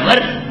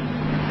தனிநபர்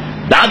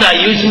தாதா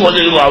யூசுப்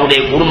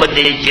அலிவுல்லாவுடைய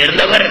குடும்பத்தைச்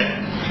சேர்ந்தவர்.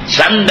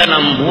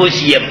 சந்தனம்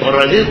பூசிய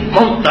பிறகு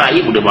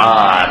மௌத்தாகி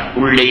விடுவார்,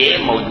 உள்ளேயே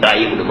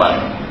மௌத்தாகி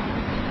விடுவார்.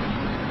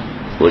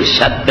 ஒரு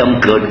சத்தம்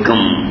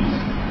கேட்கும்.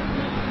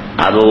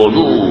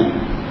 அதோடு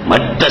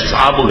மற்ற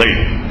சாபுகள்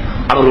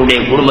அவருடைய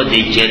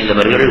குடும்பத்தைச்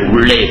சேர்ந்தவர்கள்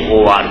உள்ளே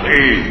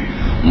போவார்கள்.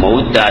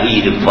 மௌத்தாகி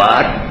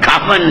இருப்பார்.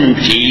 கபன்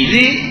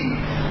செய்து,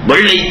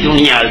 வெள்ளை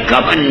துணியால்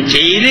கபன்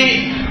செய்து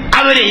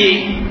அவரை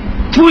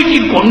தூக்கி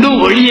கொண்டு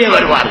வெளியே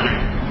வருவார்கள்.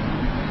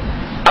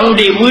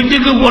 அவருடைய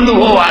வீட்டுக்கு கொண்டு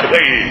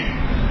போவார்கள்.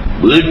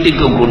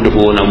 வீட்டுக்கு கொண்டு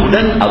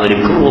போனவுடன்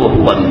அவருக்கு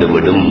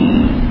வந்துவிடும்.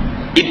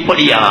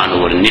 இப்படியான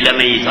ஒரு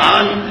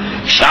நிலைமைதான்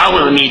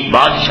ஷாவுல் ஹமீத்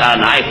பாட்ஷா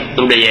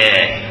நாயகத்துடைய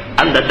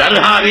அந்த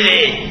தர்காவிலே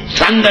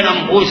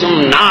சந்தனம் பூசும்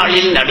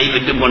நாளில்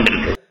நடைபெற்றுக்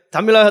கொண்டிருக்கு.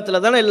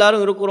 தமிழகத்தில் தானே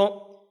எல்லாரும் இருக்கிறோம்.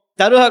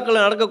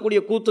 தர்காக்கள் நடக்கக்கூடிய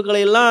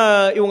கூத்துக்களை எல்லாம்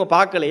இவங்க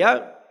பார்க்கலையா?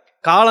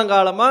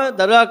 காலங்காலமாக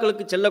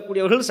தர்காக்களுக்கு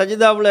செல்லக்கூடியவர்கள்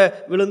சஜிதாவில்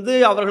விழுந்து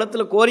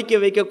அவர்களிடத்தில் கோரிக்கை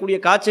வைக்கக்கூடிய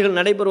காட்சிகள்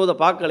நடைபெறுவதை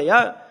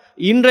பார்க்கலையா?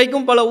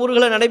 இன்றைக்கும் பல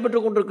ஊர்களில் நடைபெற்று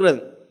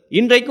கொண்டிருக்கிறது.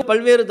 இன்றைக்கும்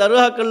பல்வேறு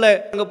தர்காக்களில்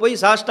அங்கே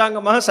போய்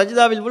சாஷ்டாங்கமாக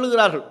சஜிதாவில்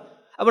விழுகிறார்கள்.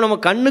 அப்போ நம்ம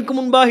கண்ணுக்கு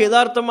முன்பாக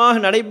யதார்த்தமாக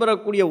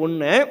நடைபெறக்கூடிய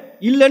ஒன்று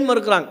இல்லைன்னு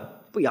மறுக்கிறாங்க.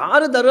 இப்போ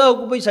யார்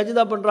தர்காவுக்கு போய்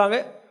சஜிதா பண்ணுறாங்க?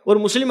 ஒரு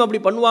முஸ்லீம் அப்படி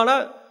பண்ணுவானா?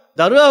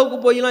 தர்காவுக்கு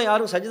போயெல்லாம்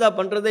யாரும் சஜிதா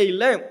பண்ணுறதே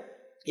இல்லை.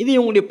 இது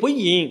இவங்களுடைய பொய்,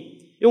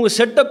 இவங்க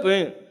செட்டப்பு.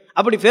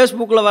 அப்படி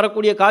ஃபேஸ்புக்கில்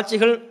வரக்கூடிய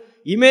காட்சிகள்,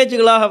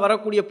 இமேஜுகளாக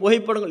வரக்கூடிய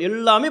புகைப்படங்கள்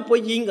எல்லாமே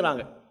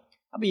பொய்ங்கிறாங்க.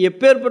 அப்போ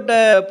எப்பேற்பட்ட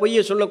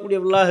பொய்யை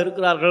சொல்லக்கூடியவர்களாக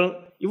இருக்கிறார்கள்?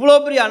 இவ்வளோ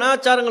பெரிய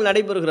அனாச்சாரங்கள்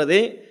நடைபெறுகிறது,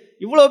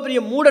 இவ்வளோ பெரிய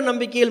மூட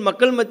நம்பிக்கையில்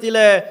மக்கள்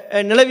மத்தியில்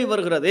நிலவி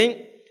வருகிறது.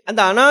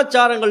 அந்த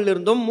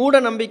அனாச்சாரங்களிலிருந்தும்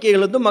மூட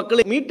நம்பிக்கைகளிலிருந்தும்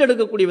மக்களை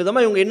மீட்டெடுக்கக்கூடிய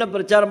விதமாக இவங்க என்ன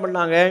பிரச்சாரம்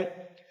பண்ணாங்க?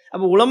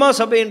 அப்போ உலமா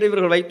சபை என்று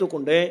இவர்கள்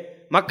வைத்துக்கொண்டு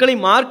மக்களை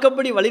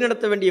மார்க்கப்படி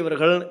வழிநடத்த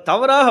வேண்டியவர்கள்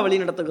தவறாக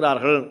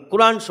வழிநடத்துகிறார்கள்.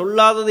 குர்ஆன்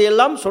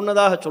சொல்லாததையெல்லாம்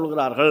சொன்னதாக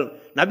சொல்கிறார்கள்.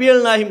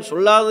 நபிகள் நாயகம்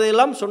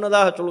சொல்லாததையெல்லாம்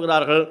சொன்னதாக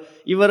சொல்கிறார்கள்.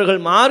 இவர்கள்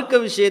மார்க்க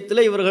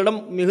விஷயத்தில் இவர்களிடம்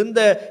மிகுந்த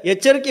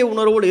எச்சரிக்கை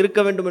உணர்வோடு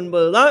இருக்க வேண்டும்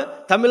என்பதுதான்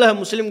தமிழக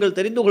முஸ்லிம்கள்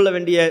தெரிந்து கொள்ள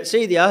வேண்டிய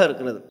செய்தியாக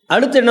இருக்கிறது.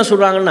 அடுத்து என்ன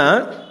சொல்கிறாங்கன்னா,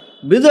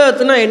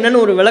 பிதஅத்துனா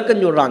என்னன்னு ஒரு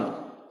விளக்கம் சொல்கிறாங்க.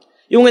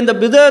 இவங்க இந்த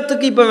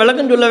பிதஅத்துக்கு இப்போ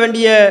விளக்கம் சொல்ல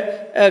வேண்டிய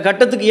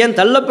கட்டத்துக்கு ஏன்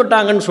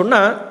தள்ளப்பட்டாங்கன்னு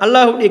சொன்னால்,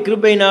 அல்லாஹ்வுடைய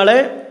கிருபையினால்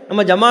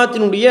நம்ம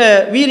ஜமாத்தினுடைய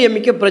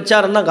வீரியமிக்க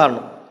பிரச்சாரம் தான்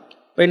காரணம்.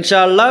 இப்போ இன்ஷா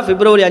அல்லாஹ்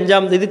பிப்ரவரி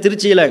 5ஆம் தேதி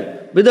திருச்சியில்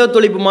பிதஅத்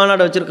ஒழிப்பு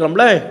மாநாடு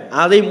வச்சுருக்கிறோம்ல,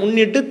 அதை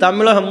முன்னிட்டு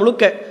தமிழகம்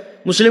முழுக்க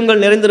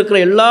முஸ்லீம்கள் நிறைந்திருக்கிற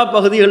எல்லா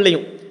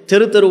பகுதிகளிலையும்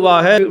தெரு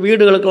தெருவாக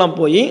வீடுகளுக்கெல்லாம்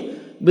போய்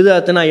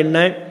பிதஅத்துனா என்ன,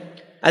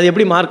 அது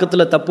எப்படி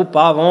மார்க்கத்தில் தப்பு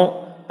பாவம்,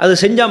 அது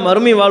செஞ்சால்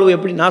மறுமை வாழ்வு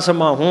எப்படி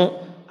நாசமாகும்,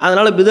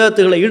 அதனால்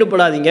பிதஅத்துகளை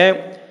ஈடுபடாதீங்க,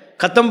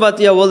 கத்தம்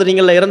பாத்தியா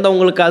ஓதுறீங்கள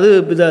இறந்தவங்களுக்கு அது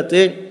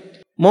பிதஅத்து,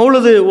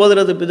 மௌலுது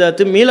ஓதுறது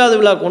பிதஅத்து, மீலாது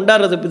விழா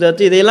கொண்டாடுறது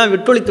பிதஅத்து, இதையெல்லாம்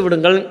விட்டொழித்து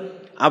விடுங்கள்,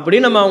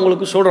 அப்படின்னு நம்ம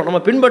அவங்களுக்கு சொல்கிறோம். நம்ம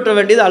பின்பற்ற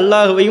வேண்டியது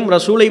அல்லாஹுவையும்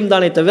ரசூலையும்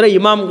தானே தவிர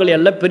இமாம்களை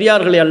அல்ல,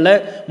 பெரியார்களை அல்ல,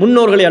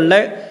 முன்னோர்களை அல்ல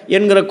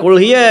என்கிற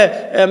கொள்கையை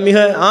மிக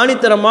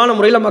ஆணித்தரமான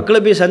முறையில்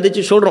மக்களை போய்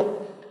சந்தித்து சொல்கிறோம்.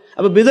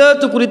 அப்போ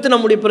பிதஅத்து குறித்து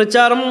நம்முடைய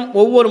பிரச்சாரம்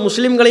ஒவ்வொரு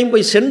முஸ்லீம்களையும்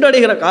போய்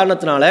சென்றடைகிற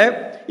காரணத்தினால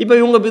இப்போ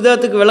இவங்க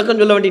பிதஅத்துக்கு விளக்கம்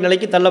சொல்ல வேண்டிய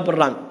நிலைக்கு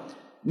தள்ளப்படுறாங்க.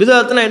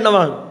 பிதஅத்துனா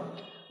என்னவா?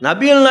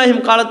 நபிகள்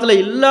நாயகம் காலத்தில்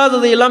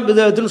இல்லாததையெல்லாம்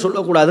பிதஅத்துன்னு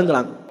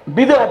சொல்லக்கூடாதுங்கிறாங்க.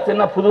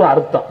 பிதஅத்துன்னா புது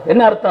அர்த்தம்.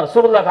 என்ன அர்த்தம்?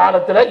 ரசூலுல்லாஹ்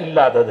காலத்துல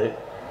இல்லாதது.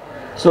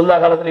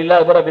 ரசூலுல்லாஹ் காலத்துல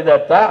இல்லாத பிற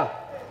பிதஅத்தா?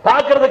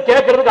 பார்க்கிறது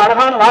கேட்கறதுக்கு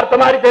அழகான வார்த்தை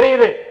மாதிரி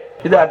தெரியுது.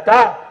 பிதஅத்தா?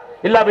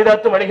 இல்ல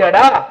பிதஅத்து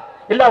வழிகேடா?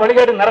 இல்ல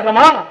வழிகேடு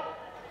நரகமா?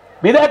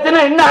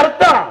 பிதஅத்துன்னா என்ன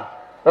அர்த்தம்?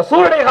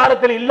 ரசூலுடைய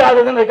காலத்தில்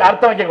இல்லாததுன்னு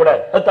அர்த்தம் வைக்க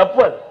கூடாது, அது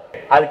தப்பு.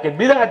 அதுக்கு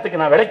பிதஅத்துக்கு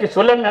நான் விலைக்கு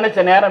சொல்ல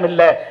நினைச்ச நேரம்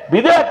இல்ல.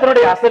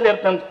 பிதஅத்தினுடைய அசல்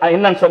அர்த்தம்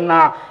என்னன்னு சொன்னா,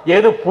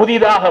 எது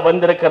புதிதாக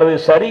வந்திருக்கிறது,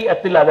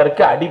 ஷரீஅத்தில்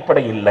அதற்கு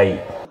அடிப்படை இல்லை.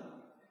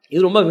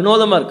 இது ரொம்ப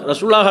வினோதமாக இருக்குது.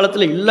 ரசூலுல்லாஹ்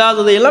காலத்தில்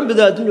இல்லாததையெல்லாம்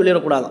பிதஅத்துன்னு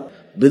சொல்லிடக்கூடாது.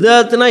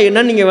 பிதஅத்துனா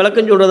என்னன்னு நீங்கள்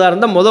விளக்கம் சொல்கிறதா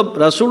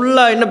இருந்தால்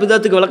ரசூலுல்லாஹ் என்ன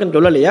பிதஅத்துக்கு விளக்கம்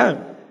சொல்லலையா?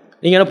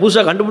 நீங்கள் என்ன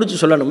புதுசாக கண்டுபிடிச்சி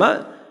சொல்லணுமா?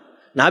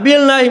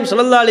 நபிகள் நாயகம்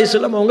ஸல்லல்லாஹு அலைஹி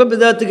வஸல்லம் அவங்க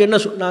பிதஅத்துக்கு என்ன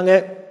சொன்னாங்க?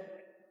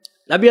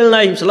 நபிகள்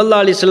நாயகம்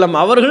ஸல்லல்லாஹு அலைஹி வஸல்லம்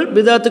அவர்கள்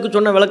பிதஅத்துக்கு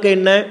சொன்ன விளக்கம்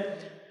என்ன?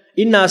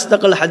 இன்ன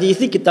அஸ்தகல்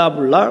ஹதீஸி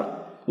கிதாபுல்லா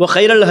வ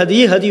கைரல்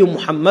ஹதியு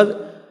முஹம்மத்.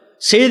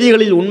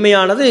 செய்திகளில்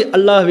உண்மையானது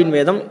அல்லாஹ்வின்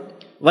வேதம்,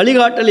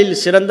 வழிகாட்டலில்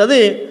சிறந்தது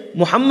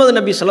முஹம்மது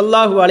நபி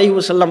ஸல்லல்லாஹு அலைஹி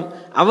வஸல்லம்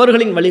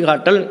அவர்களின்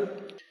வழிகாட்டல்.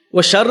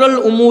 வ ஷர்ரல்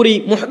உமூரி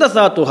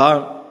முஹ்தஸாத்துஹா.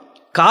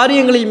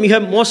 காரியங்களில் மிக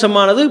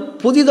மோசமானது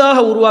புதிதாக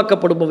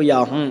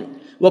உருவாக்கப்படுபவையாகும்.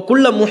 வ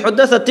குல்ல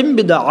முஹ்தஸத்தின்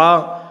பிதஆ.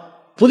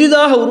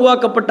 புதிதாக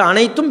உருவாக்கப்பட்ட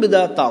அனைத்தும்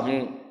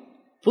பிதஅத்தாகும்.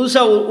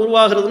 புதுசாக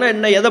உருவாகிறதுனா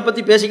என்ன? எதை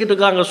பற்றி பேசிக்கிட்டு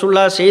இருக்காங்க?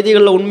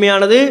 செய்திகளில்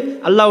உண்மையானது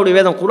அல்லாஹ்வுடைய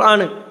வேதம்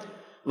குர்ஆன்,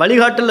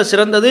 வழிகாட்டலில்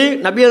சிறந்தது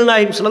நபிகள்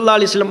நாயகம் ஸல்லல்லாஹு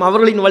அலைஹி வஸல்லம்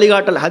அவர்களின்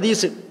வழிகாட்டல்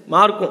ஹதீஸு,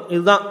 மார்க்கம்.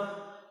 இதுதான்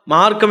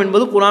மார்க்கம்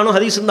என்பது குர்ஆனும்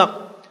ஹதீஸும் தான்.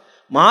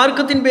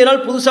 மார்க்கத்தின்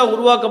பெயரால் புதுசாக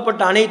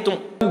உருவாக்கப்பட்ட அனைத்தும்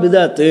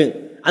பிதஅத்து.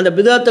 அந்த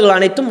பிதஅத்துகள்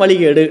அனைத்தும்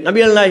வழிகேடு.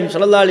 நபிகள் நாயகம்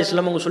ஸல்லல்லாஹு அலைஹி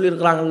வஸல்லம் அவங்க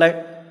சொல்லியிருக்கிறாங்கல்ல.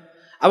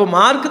 அப்போ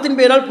மார்க்கத்தின்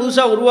பெயரால்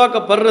புதுசாக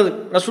உருவாக்கப்படுறது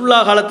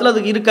ரசூலுல்லாஹ் காலத்தில்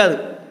அதுக்கு இருக்காது.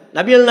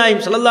 நபிகள்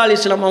நாயகம் ஸல்லல்லாஹு அலைஹி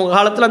வஸல்லம் அவங்க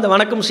காலத்தில் அந்த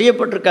வணக்கம்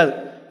செய்யப்பட்டிருக்காது.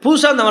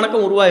 புதுசாக அந்த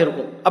வணக்கம்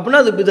உருவாகிருக்கும். அப்படின்னா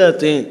அது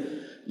பிதஅத்து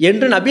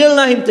என்று நபிகள்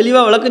நாயகம்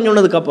தெளிவாக விளக்கம்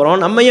சொன்னதுக்கப்புறம்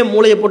நம்ம ஏன்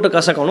மூளையை போட்டு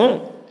கசக்கணும்?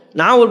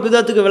 நான் ஒரு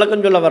பிதஅத்துக்கு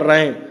விளக்கம் சொல்ல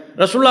வர்றேன்,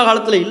 ரசூலுல்லாஹ்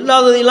காலத்தில்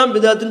இல்லாததையெல்லாம்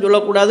பிதஅத்துன்னு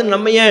சொல்லக்கூடாதுன்னு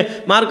நம்ம ஏன்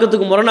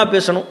மார்க்கத்துக்கு முரணாக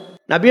பேசணும்?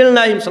 நபிகள்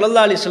நாயகம்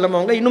ஸல்லல்லாஹு அலைஹி வஸல்லம்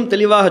அவங்க இன்னும்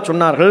தெளிவாக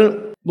சொன்னார்கள்.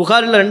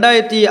 புகாரில்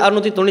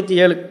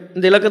 2697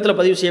 இந்த இலக்கத்தில்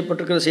பதிவு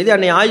செய்யப்பட்டிருக்கிற செய்தி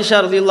அன்னை ஆயிஷா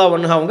ரலியல்லாஹு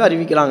அன்ஹா அவங்க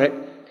அறிவிக்கிறாங்க.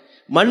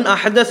 மன்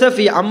அஹதஸ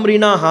ஃபி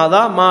அம்ரினா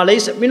ஹாதா மா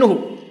லைஸ மின்ஹு.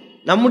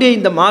 நம்முடைய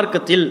இந்த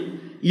மார்க்கத்தில்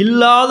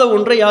இல்லாத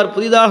ஒன்றை யார்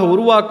புதிதாக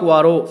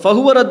உருவாக்குவாரோ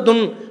ஃபஹுவ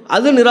ரத்துன்,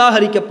 அது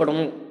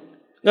நிராகரிக்கப்படும்.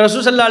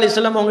 ரசூல் ஸல்லல்லாஹு அலைஹி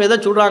வஸல்லம் அவங்க எதை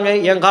சொல்கிறாங்க?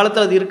 என்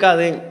காலத்தில் அது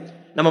இருக்காது.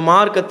 நம்ம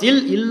மார்க்கத்தில்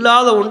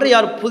இல்லாத ஒன்றை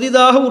யார்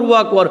புதிதாக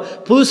உருவாக்குவார்,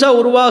 புதுசாக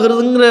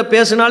உருவாகிறதுங்கிற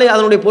பேசினாலே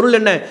அதனுடைய பொருள்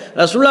என்ன?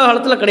 ரசூலுல்லாஹ்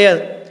காலத்தில்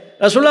கிடையாது,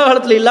 ரசூலுல்லாஹ்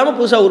காலத்தில் இல்லாமல்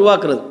புதுசாக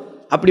உருவாக்குறது.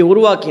 அப்படி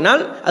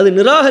உருவாக்கினால் அது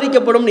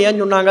நிராகரிக்கப்படும்னு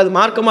ஏன் சொன்னாங்க? அது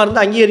மார்க்கமாக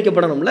இருந்தால்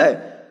அங்கீகரிக்கப்படணும்ல.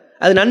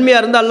 அது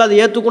நன்மையாக இருந்தால் அல்லாஹ் அதை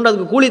ஏற்றுக்கொண்டு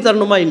அதுக்கு கூலி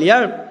தரணுமா இல்லையா?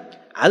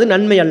 அது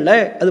நன்மை அல்ல,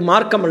 அது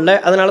மார்க்கம் அல்ல.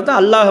 அதனால தான்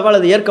அல்லாஹ்வால்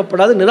அது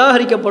ஏற்கப்படாது,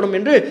 நிராகரிக்கப்படும்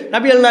என்று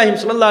நபிகள் நாயகம்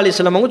ஸல்லல்லாஹு அலைஹி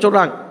வஸல்லம் அவங்க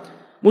சொல்கிறாங்க.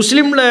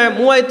 முஸ்லீமில்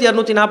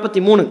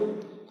 3243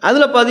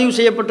 அதில் பதிவு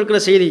செய்யப்பட்டிருக்கிற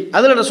செய்தி.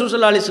 அதில் ரசூல்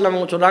ஸல்லல்லாஹு அலைஹி வஸல்லம்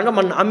அவங்க சொல்கிறாங்க,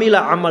 மன் அமில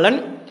அமலன்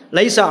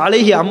லைஸா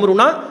அலைஹி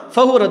அம்ருனா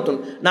ஃபஹுவ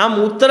ரத்துன். நாம்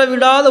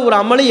உத்தரவிடாத ஒரு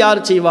அமலை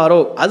யார்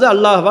செய்வாரோ அது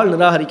அல்லாஹ்வால்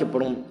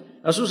நிராகரிக்கப்படும்.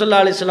 ரசூல்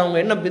ஸல்லல்லாஹு அலைஹி வஸல்லம் அவங்க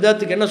என்ன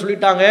பிதஅத்துக்கு என்ன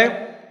சொல்லிட்டாங்க?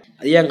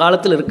 அது என்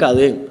காலத்தில்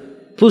இருக்காது,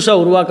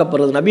 புதுசாக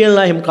உருவாக்கப்படுறது. நபிகள்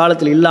நாயகம்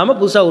காலத்தில் இல்லாமல்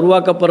புதுசாக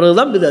உருவாக்கப்படுறது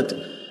தான் பிதஅத்து.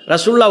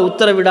 ரசூலுல்லாஹ்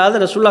உத்தரவிடாத,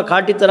 ரசூலுல்லாஹ்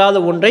காட்டித்தராத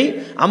ஒன்றை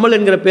அமல்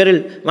என்கிற பேரில்,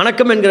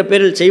 வணக்கம் என்கிற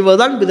பேரில்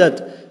செய்வதுதான் பிதஅத்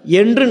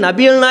என்று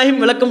நபிகள்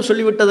நாயகம் விளக்கம்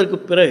சொல்லிவிட்டதற்கு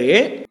பிறகு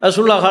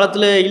ரசூலுல்லாஹ்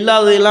காலத்தில்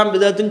இல்லாததெல்லாம்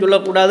பிதஅத்துன்னு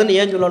சொல்லக்கூடாதுன்னு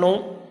ஏன் சொல்லணும்?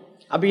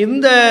 அப்போ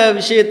இந்த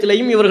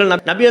விஷயத்திலையும் இவர்கள்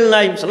நபிகள்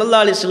நாயகம்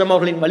ஸல்லல்லாஹு அலைஹி வஸல்லம்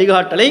அவர்களின்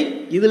வழிகாட்டலை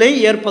இதிலே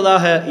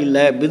ஏற்பதாக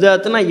இல்லை.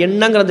 பிதஅத்துனா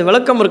என்னங்கிற அந்த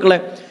விளக்கம் இருக்குல்ல,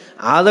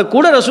 அதை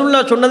கூட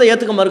ரசூலுல்லாஹ் சொன்னதை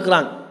ஏற்றுக்க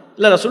மறுக்கிறாங்க.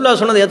 இல்லை,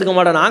 ரசூலுல்லாஹ் சொன்னதை ஏற்றுக்க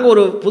மாட்டோம், நாங்கள்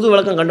ஒரு புது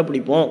விளக்கம்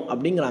கண்டுபிடிப்போம்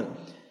அப்படிங்கிறாங்க.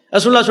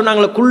 ரசூலுல்லாஹ்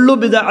சொன்னாங்களே, குல்லு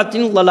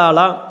பிதஅத்தின்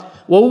ضலாலா,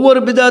 ஒவ்வொரு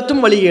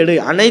பிதஅத்தும் வழிகேடு,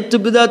 அனைத்து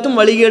பிதஅத்தும்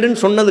வழிகேடுன்னு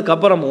சொன்னதுக்கு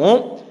அப்புறமும்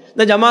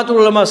இந்த ஜமாத்துல்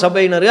உலமா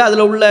சபையினர்,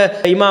 அதில் உள்ள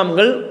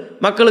இமாம்கள்,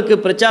 மக்களுக்கு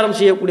பிரச்சாரம்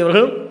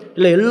செய்யக்கூடியவர்கள்,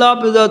 இல்லை எல்லா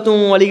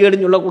பிதஅத்தும்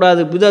வழிகேடுன்னு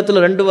சொல்லக்கூடாது,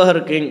 பிதஅத்தில் 2 வகை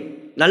இருக்கு,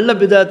 நல்ல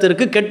பிதஅத்து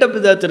இருக்கு, கெட்ட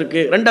பிதஅத்து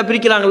இருக்கு, 2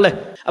 பிரிக்கிறாங்கல்ல.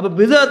 அப்போ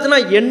பிதஅத்துனா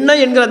என்ன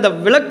என்கிற அந்த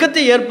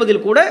விளக்கத்தை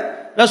ஏற்பதில் கூட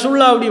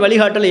ரசூலுல்லாஹ்வுடைய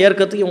வழிகாட்டலை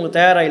ஏற்கிறதுக்கு இவங்க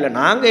தயாராக இல்லை.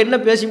 நாங்கள் என்ன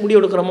பேசி முடிவு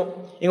எடுக்கிறோமோ,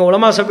 எங்கள்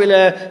உலமா சபையில்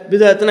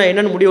பிதஅத்துனா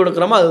என்னென்னு முடிவு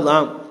எடுக்கிறோமோ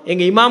அதுதான்,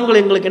 எங்கள் இமாம்கள்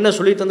எங்களுக்கு என்ன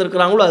சொல்லி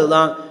தந்திருக்கிறாங்களோ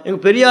அதுதான்,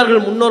 எங்கள் பெரியார்கள்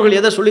முன்னோர்கள்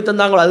எதை சொல்லி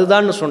தந்தாங்களோ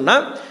அதுதான்னு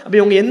சொன்னால், அப்போ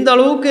இவங்க எந்த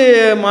அளவுக்கு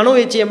மனோ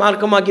இச்சையை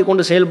மார்க்கமாக்கி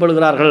கொண்டு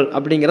செயல்படுகிறார்கள்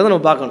அப்படிங்கிறத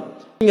நம்ம பார்க்கணும்.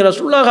 இங்கே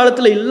ரசூலுல்லாஹ்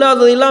காலத்தில்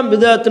இல்லாததெல்லாம்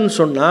பிதஅத்துன்னு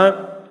சொன்னால்,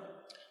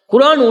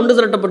 குர்ஆன் ஒன்று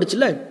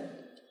திரட்டப்பட்டுச்சுல்ல,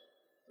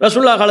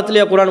 ரசூலுல்லாஹ்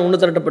காலத்திலேயே குர்ஆன்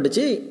ஒன்று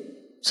திரட்டப்பட்டுச்சு,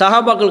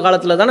 சஹாபாக்கள்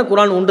காலத்தில் தானே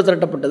குர்ஆன் ஒன்று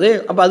திரட்டப்பட்டது.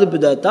 அப்போ அது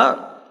பிதஅத்தா?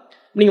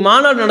 நீங்கள்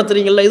மாநாடு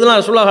நடத்துறீங்களா, இதெல்லாம்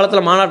ரசூலுல்லாஹ்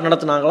காலத்தில் மாநாடு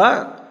நடத்துனாங்களா?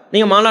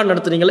 நீங்கள் மாநாடு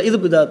நடத்துறீங்களா, இது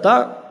பிதஅத்தா?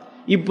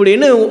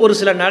 இப்படின்னு ஒரு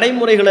சில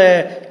நடைமுறைகளை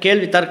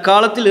கேள்வி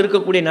தற்காலத்தில்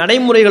இருக்கக்கூடிய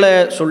நடைமுறைகளை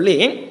சொல்லி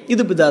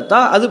இது பிதாத்தா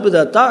அது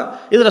பிதாத்தா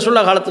இது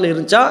ரசூலுல்லாஹ் காலத்தில்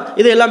இருந்துச்சா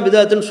இதெல்லாம்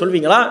பிதாத்துன்னு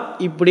சொல்வீங்களா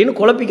இப்படின்னு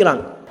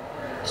குழப்பிக்கிறாங்க.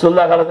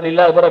 ரசூலுல்லாஹ் காலத்தில்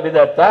இல்லாத பிற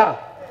பிதாத்தா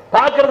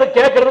பார்க்கிறது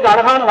கேட்கறதுக்கு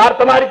அழகான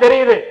வார்த்தை மாதிரி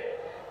தெரியுது.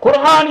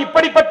 குர்ஆன்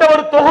இப்படிப்பட்ட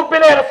ஒரு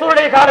தொகுப்பிலே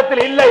ரசூலுடைய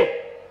காலத்தில் இல்லை.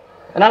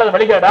 அதனால அது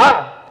வழிகேடா?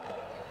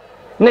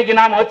 இன்னைக்கு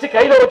நாம வச்சு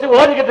கையில வச்சு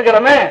ஓதிக்கிட்டு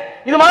இருக்கிறோமே,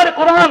 இது மாதிரி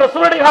குர்ஆன்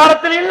ரசூலுடைய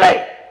காலத்தில் இல்லை.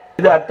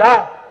 பிதாத்தா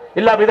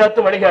இல்ல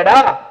பிதாத்து வழிகேடா?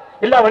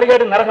 இல்ல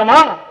வழிகேடு நரகமா?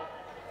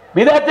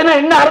 பிதாத்துனா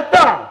என்ன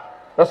அர்த்தம்?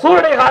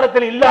 ரசூலுடைய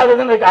காலத்தில்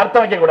இல்லாததுன்னு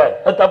அர்த்தம் வைக்க கூடாது,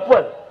 அது தப்பு.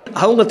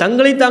 அவங்க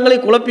தங்களை தாங்களே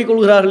குழப்பிக்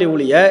கொள்கிறார்களே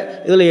ஒழிய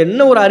இதுல என்ன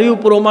ஒரு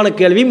அறிவுபூர்வமான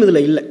கேள்வியும்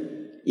இதுல இல்லை.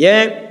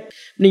 ஏன்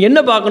நீங்க என்ன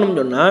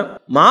பார்க்கணும்னு சொன்னா,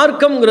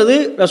 மார்க்கம்ங்கிறது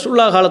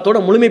ரசூலுல்லாஹ் காலத்தோட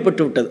முழுமை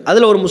பெற்று விட்டது.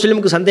 அதுல ஒரு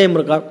முஸ்லிமுக்கு சந்தேகம்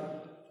இருக்கா?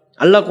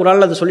 அல்லாஹ்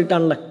குர்ஆன்ல அதை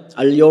சொல்லிட்டான்ல,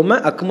 அல் யௌம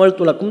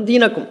அக்மல்து லக்கும்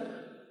தீனக்கும்,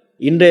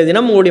 இன்றைய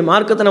தினம் உங்களுடைய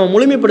மார்க்கத்தை நம்ம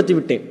முழுமைப்படுத்தி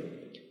விட்டேன்.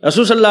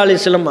 ரசூல் ஸல்லல்லாஹு அலைஹி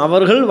வஸல்லம்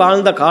அவர்கள்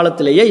வாழ்ந்த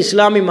காலத்திலேயே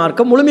இஸ்லாமிய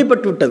மார்க்கம் முழுமை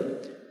பெற்று விட்டது.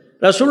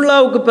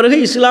 ரசூலுல்லாஹ்வுக்கு பிறகு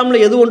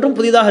இஸ்லாமில் எது ஒன்றும்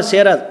புதிதாக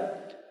சேராது.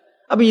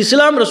 அப்போ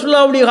இஸ்லாம்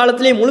ரசூலுல்லாஹ்வுடைய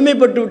காலத்திலே முழுமை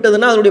பெற்று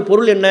விட்டதுன்னா அதனுடைய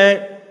பொருள் என்ன?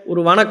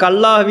 ஒரு வணக்கம்,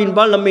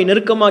 அல்லாஹ்வின்பால் நம்மை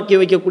நெருக்கமாக்கி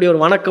வைக்கக்கூடிய ஒரு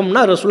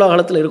வணக்கம்னா ரசூலுல்லாஹ்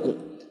காலத்தில் இருக்கும்.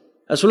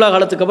 ரசூலுல்லாஹ்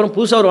காலத்துக்கு அப்புறம்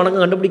புதுசாக ஒரு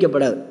வணக்கம்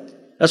கண்டுபிடிக்கப்படாது.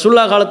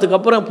 ரசூலுல்லாஹ் காலத்துக்கு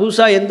அப்புறம்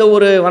புதுசாக எந்த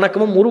ஒரு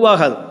வணக்கமும்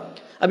உருவாகாது.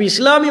 அப்போ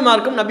இஸ்லாமிய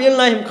மார்க்கம் நபிகள்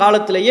நாயகம்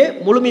காலத்திலேயே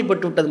முழுமை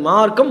பெற்று விட்டது.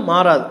 மார்க்கம்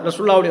மாறாது.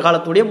 ரசூலுல்லாஹ்வுடைய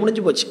காலத்துடைய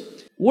முடிஞ்சு போச்சு.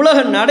 உலக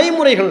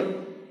நடைமுறைகள்,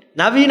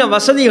 நவீன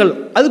வசதிகள்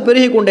அது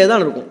பெருகி கொண்டே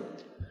தான் இருக்கும்.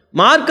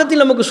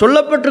 மார்க்கத்தில் நமக்கு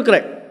சொல்லப்பட்டிருக்கிற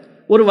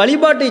ஒரு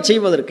வழிபாட்டை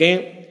செய்வதற்கு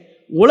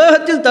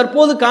உலகத்தில்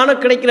தற்போது காண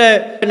கிடைக்கிற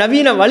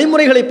நவீன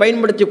வழிமுறைகளை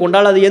பயன்படுத்தி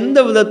கொண்டால் அது எந்த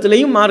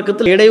விதத்திலையும்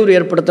மார்க்கத்தில் இடையூறு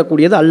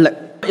ஏற்படுத்தக்கூடியது அல்ல.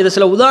 இது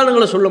சில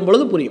உதாரணங்களை சொல்லும்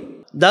பொழுது புரியும்.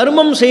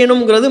 தர்மம்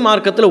செய்யணுங்கிறது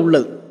மார்க்கத்தில்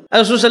உள்ளது.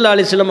 அது ரசூல் ஸல்லல்லாஹு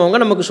அலைஹி வஸல்லம் அவங்க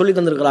நமக்கு சொல்லி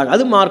தந்திருக்கிறாங்க.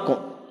 அது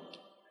மார்க்கம்.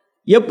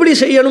 எப்படி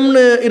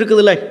செய்யணும்னு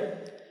இருக்குதுல்ல,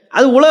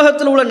 அது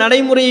உலகத்தில் உள்ள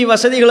நடைமுறை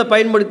வசதிகளை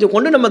பயன்படுத்தி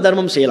கொண்டு நம்ம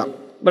தர்மம் செய்யலாம்.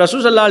 இப்போ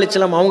ரசூல் ஸல்லல்லாஹு அலைஹி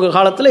வஸல்லம் அவங்க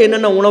காலத்தில்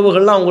என்னென்ன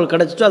உணவுகள்லாம் அவங்களுக்கு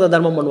கிடைச்சிச்சோ அதை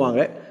தர்மம்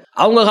பண்ணுவாங்க.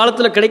 அவங்க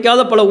காலத்தில்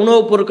கிடைக்காத பல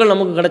உணவுப் பொருட்கள்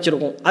நமக்கு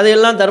கிடைச்சிருக்கும்.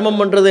 அதையெல்லாம் தர்மம்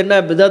பண்ணுறது என்ன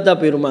பிதாத்தா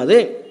போயிருமா? அது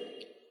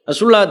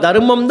ரசூலுல்லாஹ்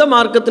தர்மம் தான்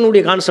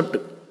மார்க்கத்தினுடைய கான்செப்ட்.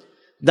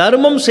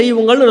 தர்மம்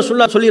செய்வுங்கள்னு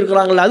ரசூலுல்லாஹ்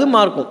சொல்லியிருக்கிறாங்களே அது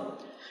மார்க்கம்.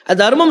 அது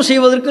தர்மம்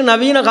செய்வதற்கு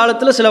நவீன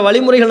காலத்தில் சில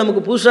வழிமுறைகள்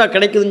நமக்கு புதுசாக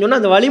கிடைக்குதுன்னு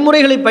சொன்னால் அந்த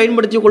வழிமுறைகளை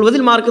பயன்படுத்தி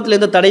கொள்வதில் மார்க்கத்தில்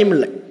எந்த தடையும்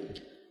இல்லை.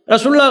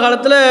 ரசூலுல்லாஹ்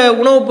காலத்தில்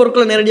உணவுப்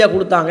பொருட்களை நேரடியாக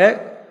கொடுத்தாங்க.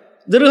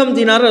 திர்ஹம்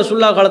தீனார்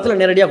ரசூலுல்லாஹ் காலத்தில்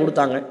நேரடியாக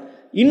கொடுத்தாங்க.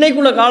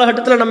 இன்றைக்குள்ள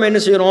காலகட்டத்தில் நம்ம என்ன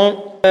செய்கிறோம்?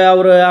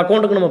 ஒரு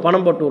அக்கௌண்ட்டுக்கு நம்ம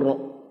பணம் போட்டு விட்றோம்,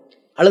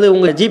 அல்லது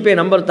உங்கள் ஜிபே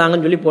நம்பர்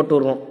தாங்கன்னு சொல்லி போட்டு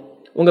விட்றோம்,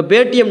 உங்கள்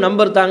பேடிஎம்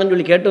நம்பர் தாங்கன்னு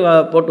சொல்லி கேட்டு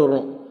போட்டு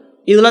விட்றோம்.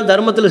 இதெல்லாம்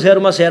தர்மத்தில்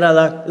சேருமா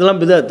சேராதா?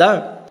 இதெல்லாம் பிதாத்தா?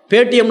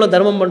 பேடிஎம்மில்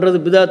தர்மம் பண்ணுறது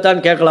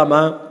பிதாத்தான்னு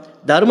கேட்கலாமா?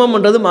 தர்மம்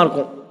பண்ணுறது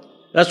மார்க்கம்.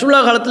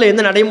 ரசூலுல்லாஹ் காலத்தில்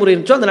எந்த நடைமுறை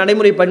இருந்துச்சோ அந்த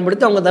நடைமுறையை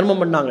பயன்படுத்தி அவங்க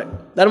தர்மம் பண்ணாங்க,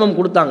 தர்மம்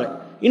கொடுத்தாங்க.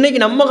 இன்றைக்கி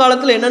நம்ம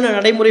காலத்தில் என்னென்ன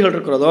நடைமுறைகள்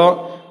இருக்கிறதோ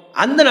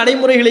அந்த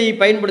நடைமுறைகளை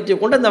பயன்படுத்தி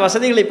கொண்டு, அந்த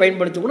வசதிகளை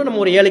பயன்படுத்தி கொண்டு நம்ம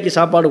ஒரு ஏழைக்கு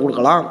சாப்பாடு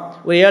கொடுக்கலாம்,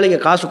 ஒரு ஏழைக்கு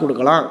காசு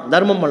கொடுக்கலாம்,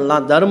 தர்மம்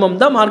பண்ணலாம். தர்மம்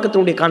தான்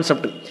மார்க்கத்தினுடைய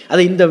கான்செப்ட்.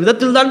 அதை இந்த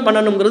விதத்தில் தான்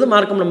பண்ணணுங்கிறது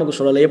மார்க்கம் நமக்கு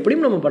சொல்லலை.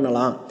 எப்படியும் நம்ம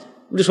பண்ணலாம்,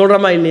 இப்படி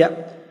சொல்கிறோமா இல்லையா?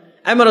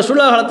 அதுமாதிரி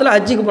ரசூலுல்லாஹ் காலத்தில்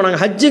ஹஜ்ஜுக்கு போனாங்க.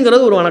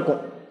 ஹஜ்ஜுங்கிறது ஒரு வணக்கம்.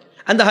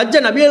 அந்த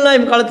ஹஜ்ஜை நபிகள்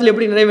நாயகம் காலத்தில்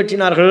எப்படி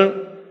நிறைவேற்றினார்கள்?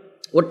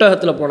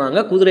 ஒட்டகத்தில்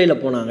போனாங்க,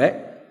 குதிரையில் போனாங்க.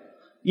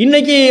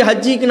 இன்றைக்கி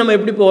ஹஜ்ஜிக்கு நம்ம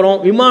எப்படி போகிறோம்?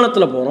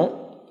 விமானத்தில் போகிறோம்.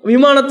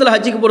 விமானத்தில்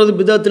ஹஜ்ஜுக்கு போகிறது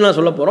பிதத்துன்னு நான்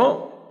சொல்ல போகிறோம்.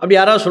 அப்படி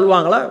யாராவது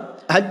சொல்லுவாங்களா?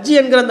 ஹஜ்ஜி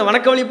என்கிற அந்த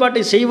வணக்க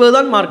வழிபாட்டை செய்வது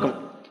தான் மார்க்கம்.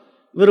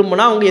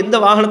 விரும்பினா அவங்க எந்த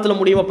வாகனத்தில்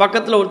முடியுமோ,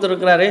 பக்கத்தில் ஒருத்தர்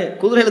இருக்கிறாரு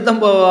குதிரையில் தான்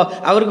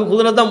அவருக்கு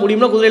குதிரை தான்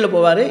முடியும்னா குதிரையில்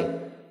போவார்,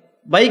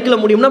 பைக்கில்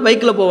முடியும்னா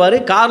பைக்கில் போவார்,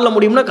 காரில்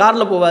முடியும்னா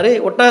காரில் போவார்,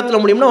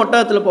 ஒட்டகத்தில் முடியும்னா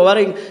ஒட்டகத்தில்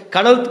போவார்.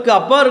 கடலுக்கு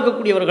அப்பா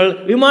இருக்கக்கூடியவர்கள்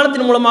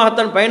விமானத்தின்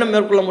மூலமாகத்தான் பயணம்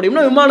மேற்கொள்ள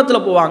முடியும்னா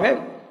விமானத்தில் போவாங்க.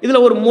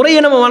 இதில் ஒரு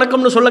முறையை நம்ம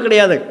வணக்கம்னு சொல்ல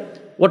கிடையாது.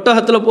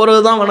 ஒட்டகத்தில்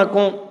போகிறது தான்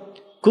வணக்கம்,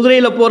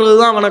 குதிரையில் போகிறது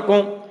தான்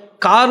வணக்கம்,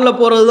 காரில்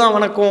போகிறது தான்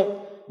வணக்கம்,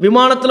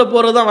 விமானத்தில்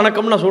போகிறது தான்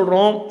வணக்கம்னு நான்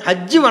சொல்கிறோம்.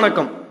 ஹஜ்ஜு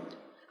வணக்கம்.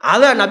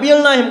 அதை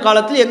நபிகள் நாயகம்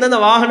காலத்தில் எந்தெந்த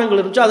வாகனங்கள்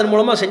இருந்துச்சோ அதன்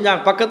மூலமாக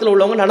செஞ்சாங்க. பக்கத்தில்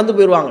உள்ளவங்க நடந்து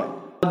போயிடுவாங்க,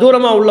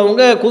 தூரமாக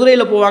உள்ளவங்க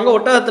குதிரையில் போவாங்க,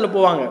 ஒட்டகத்தில்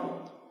போவாங்க.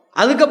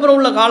 அதுக்கப்புறம்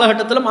உள்ள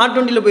காலகட்டத்தில்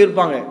மாட்டுவண்டியில்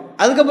போயிருப்பாங்க.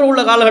 அதுக்கப்புறம்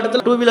உள்ள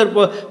காலகட்டத்தில் டூ வீலர்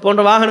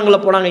போன்ற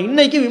வாகனங்களில் போனாங்க.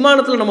 இன்றைக்கி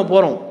விமானத்தில் நம்ம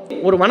போகிறோம்.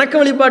 ஒரு வணக்க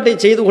வழிபாட்டை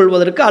செய்து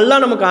கொள்வதற்கு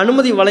அல்லாஹ் நமக்கு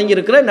அனுமதி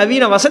வழங்கியிருக்கிற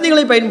நவீன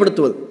வசதிகளை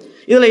பயன்படுத்துவது.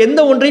 இதில் எந்த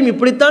ஒன்றையும்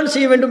இப்படித்தான்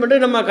செய்ய வேண்டும் என்று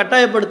நம்ம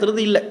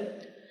கட்டாயப்படுத்துறது இல்லை.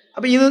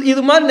 அப்போ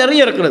இது மாதிரி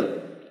நிறைய இருக்கிறது.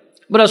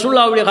 இப்போ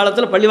ரசூலுல்லாஹ்வுடைய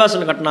காலத்தில்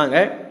பள்ளிவாசல் கட்டினாங்க.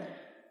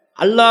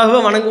 அல்லாஹ்வை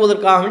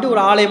வணங்குவதற்காக வேண்டி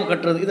ஒரு ஆலயம்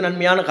கட்டுறது இது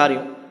நன்மையான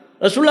காரியம்.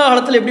 ரசூலுல்லாஹ்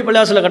காலத்தில் எப்படி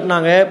பள்ளிவாசலை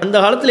கட்டினாங்க? அந்த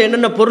காலத்தில்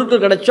என்னென்ன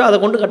பொருட்கள் கிடைச்சோ அதை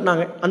கொண்டு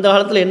கட்டினாங்க. அந்த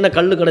காலத்தில் என்ன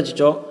கல்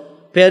கிடைச்சிச்சோ,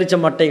 பேரிச்ச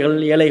மட்டைகள்,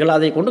 இலைகள்,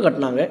 அதை கொண்டு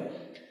கட்டினாங்க.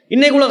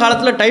 இன்றைக்குள்ள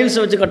காலத்தில் டைல்ஸ்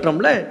வச்சு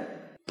கட்டுறோம்ல.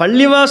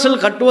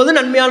 பள்ளிவாசல் கட்டுவது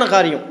நன்மையான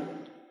காரியம்.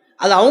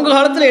 அது அவங்க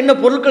காலத்தில் என்ன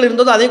பொருட்கள்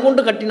இருந்ததோ அதை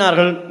கொண்டு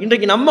கட்டினார்கள்.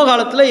 இன்றைக்கு நம்ம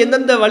காலத்தில்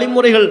எந்தெந்த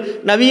வழிமுறைகள்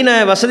நவீன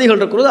வசதிகள்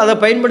இருக்கிறதோ அதை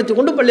பயன்படுத்தி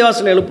கொண்டு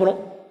பள்ளிவாசலை எழுப்புகிறோம்.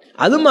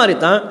 அது மாதிரி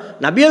தான்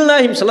நபிகள்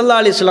நாயகம்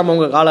ஸல்லல்லாஹு அலைஹி வஸல்லம்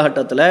அவங்க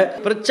காலகட்டத்தில்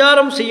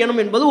பிரச்சாரம் செய்யணும்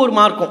என்பது ஒரு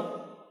மார்க்கம்.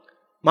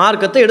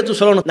 மார்க்கத்தை எடுத்து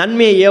சொல்லணும்,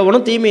 நன்மையை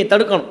ஏவணும், தீமையை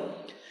தடுக்கணும்.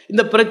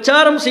 இந்த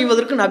பிரச்சாரம்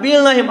செய்வதற்கு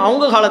நபிகள் நாயகம்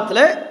அவங்க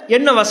காலத்தில்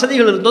என்ன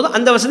வசதிகள் இருந்ததோ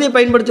அந்த வசதியை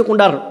பயன்படுத்தி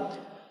கொண்டார்கள்.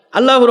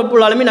 அல்லாஹ்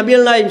ரப்புல் ஆலமீன்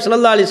நபிகள் நாயகம்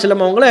ஸல்லல்லாஹு அலைஹி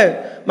வஸல்லம் அவங்கள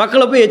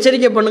மக்களை போய்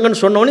எச்சரிக்கை பண்ணுங்கன்னு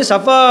சொன்னோடனே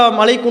சஃபா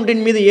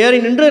மலைக்குன்றின் மீது ஏறி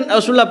நின்று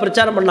ரசூலுல்லாஹ்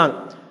பிரச்சாரம் பண்ணாங்க.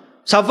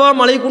 சஃபா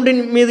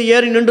மலைக்குன்றின் மீது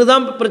ஏறி நின்று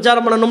தான்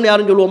பிரச்சாரம் பண்ணணும்னு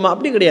யாரும் சொல்லுவோமா?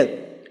 அப்படி கிடையாது.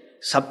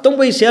 சப்தம்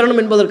போய்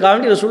சேரணும்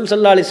என்பதற்காக ரசூல்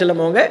ஸல்லல்லாஹு அலைஹி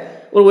வஸல்லம் அவங்க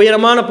ஒரு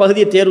உயரமான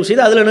பகுதியை தேர்வு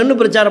செய்து அதில் நின்று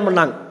பிரச்சாரம்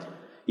பண்ணாங்க.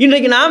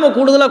 இன்றைக்கு நாம்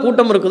கூடுதலாக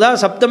கூட்டம் இருக்குதா,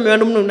 சப்தம்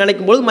வேணும்னு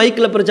நினைக்கும் போது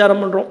மைக்கில்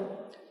பிரச்சாரம் பண்ணுறோம்,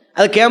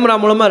 அது கேமரா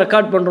மூலமாக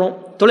ரெக்கார்ட் பண்ணுறோம்,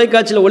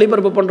 தொலைக்காட்சியில்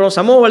ஒளிபரப்பு பண்ணுறோம்,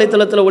 சமூக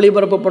வலைத்தளத்தில்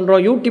ஒளிபரப்பு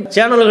பண்ணுறோம், யூடியூப்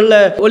சேனல்களில்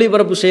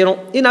ஒளிபரப்பு செய்கிறோம்.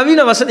 இது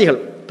நவீன வசதிகள்.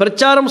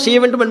 பிரச்சாரம் செய்ய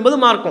வேண்டும் என்பது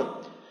மார்க்கம்.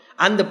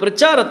 அந்த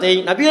பிரச்சாரத்தை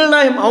நபிகள்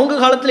நாயகம் அவங்க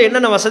காலத்தில்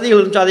என்னென்ன வசதிகள்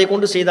இருந்துச்சோ அதை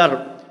கொண்டு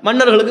செய்தார்கள்.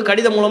 மன்னர்களுக்கு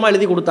கடிதம் மூலமாக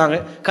எழுதி கொடுத்தாங்க.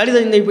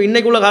 கடிதம் இப்போ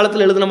இன்றைக்குள்ள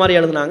காலத்தில் எழுதின மாதிரி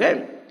எழுதினாங்க,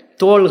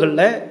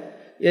 தோள்களில்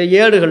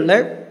ஏடுகளில்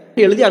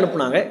எழுதி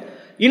அனுப்புனாங்க.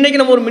 இன்றைக்கி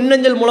நம்ம ஒரு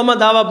மின்னஞ்சல் மூலமாக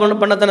தாவா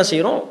பண்ணத்தானே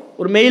செய்கிறோம்,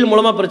 ஒரு மெயில்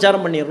மூலமாக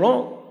பிரச்சாரம் பண்ணிடுறோம்,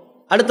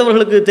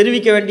 அடுத்தவர்களுக்கு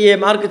தெரிவிக்க வேண்டிய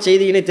மார்க்க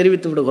செய்தியினை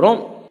தெரிவித்து விடுகிறோம்,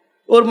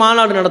 ஒரு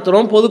மாநாடு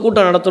நடத்துகிறோம்,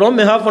 பொதுக்கூட்டம் நடத்துகிறோம்,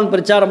 மெகாஃபோன்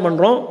பிரச்சாரம்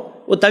பண்ணுறோம்,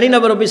 ஒரு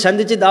தனிநபரை போய்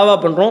சந்தித்து தாவா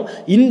பண்ணுறோம்.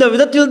 இந்த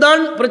விதத்தில்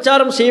தான்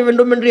பிரச்சாரம் செய்ய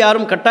வேண்டும் என்று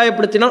யாரும்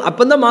கட்டாயப்படுத்தினால்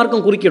அப்போ தான்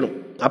மார்க்கம் குறிக்கிடும்.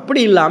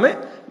 அப்படி இல்லாமல்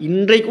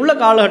இன்றைக்குள்ள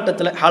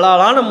காலகட்டத்தில்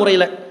ஹலாலான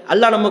முறையில்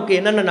அல்லாஹ் நமக்கு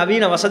என்னென்ன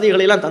நவீன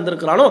வசதிகளெல்லாம்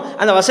தந்திருக்கிறானோ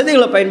அந்த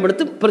வசதிகளை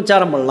பயன்படுத்தி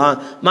பிரச்சாரம் பண்ணலாம்.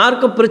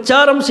 மார்க்க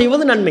பிரச்சாரம்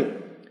செய்வது நன்மை.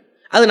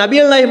 அது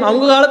நபிகள் நாயகம்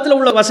அவங்க காலத்தில்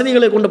உள்ள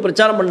வசதிகளை கொண்டு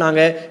பிரச்சாரம்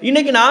பண்ணாங்க.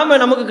 இன்றைக்கி நாம்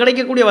நமக்கு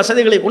கிடைக்கக்கூடிய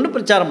வசதிகளை கொண்டு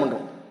பிரச்சாரம்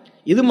பண்ணுறோம்.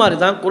 இது மாதிரி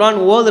தான் குர்ஆன்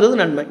ஓதுறது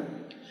நன்மை.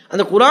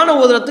 அந்த குர்ஆனை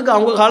ஓதுறதுக்கு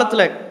அவங்க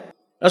காலத்தில்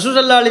ரசூல்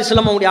ஸல்லல்லாஹு அலைஹி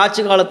வஸல்லம் அவங்களுடைய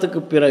ஆட்சி காலத்துக்கு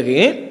பிறகு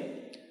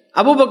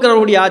அபூபக்கர்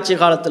அவருடைய ஆட்சி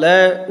காலத்தில்,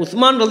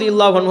 உஸ்மான்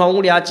ரலியல்லாஹு அன்ஹு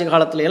அவங்களுடைய ஆட்சி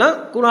காலத்துலலாம்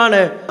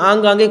குர்ஆனை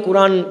ஆங்காங்கே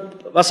குர்ஆன்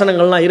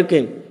வசனங்கள்லாம்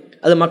இருக்குது,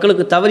 அது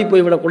மக்களுக்கு தவறி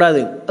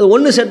போய்விடக்கூடாது, அது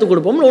ஒன்று சேர்த்து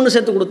கொடுப்போம்னு ஒன்று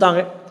சேர்த்து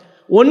கொடுத்தாங்க.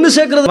 ஒன்று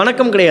சேர்க்கறது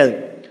வணக்கம் கிடையாது,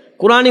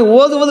 குர்ஆனை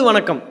ஓதுவது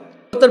வணக்கம்.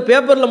 ஒருத்தர்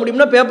பேப்பரில்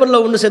முடியும்னா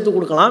பேப்பரில் ஒன்று சேர்த்து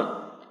கொடுக்கலாம்.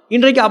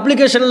 இன்றைக்கு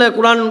அப்ளிகேஷனில்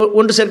குர்ஆன்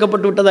ஒன்று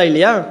சேர்க்கப்பட்டு விட்டதா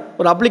இல்லையா?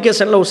 ஒரு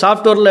அப்ளிகேஷனில் ஒரு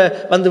சாஃப்ட்வேரில்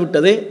வந்து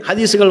விட்டது,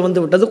 ஹதீஸுகள்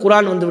வந்து விட்டது,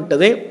 குர்ஆன் வந்து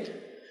விட்டது.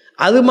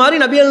 அது மாதிரி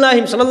நபிகள்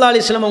நாயகம் ஸல்லல்லாஹு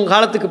அலைஹி வஸல்லம் அவங்க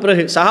காலத்துக்கு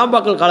பிறகு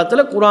சஹாபாக்கள்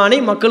காலத்தில் குர்ஆனை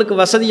மக்களுக்கு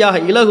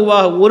வசதியாக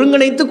இலகுவாக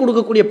ஒருங்கிணைத்து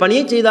கொடுக்கக்கூடிய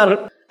பணியை செய்தார்கள்.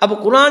 அப்போ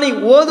குர்ஆனை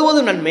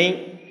ஓதுவது நன்மை.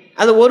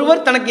 அது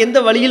ஒருவர் தனக்கு எந்த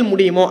வழியில்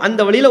முடியுமோ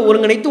அந்த வழியில்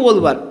ஒருங்கிணைத்து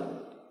ஓதுவார்,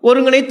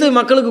 ஒருங்கிணைத்து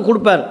மக்களுக்கு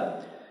கொடுப்பார்.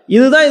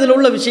 இதுதான் இதில்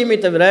உள்ள விஷயமே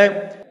தவிர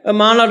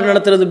மாநாடு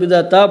நடத்துறது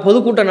பிதாத்தா,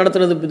 பொதுக்கூட்டம்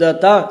நடத்துறது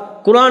பிதாத்தா,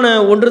 குர்ஆனை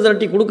ஒன்று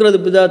திரட்டி கொடுக்கறது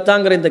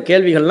பிதாத்தாங்கிற இந்த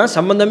கேள்விகள்லாம்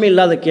சம்பந்தமே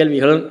இல்லாத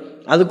கேள்விகள்.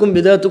 அதுக்கும்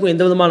பிதாத்துக்கும்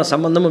எந்த விதமான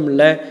சம்பந்தமும்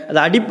இல்லை. அது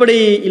அடிப்படை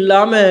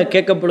இல்லாமல்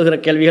கேட்கப்படுகிற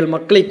கேள்விகள்,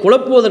 மக்களை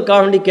குழப்புவதற்காக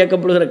வேண்டி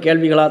கேட்கப்படுகிற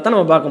கேள்விகளாக தான்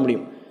நம்ம பார்க்க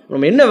முடியும்.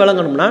 நம்ம என்ன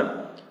விளங்கணும்னா,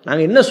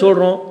 நாங்கள் என்ன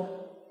சொல்கிறோம்,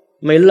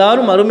 நம்ம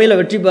எல்லாரும் மறுமையில்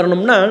வெற்றி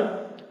பெறணும்னா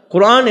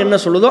குர்ஆன் என்ன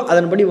சொல்லுதோ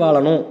அதன்படி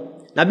வாழணும்.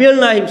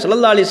 நபிகள் நாயகம்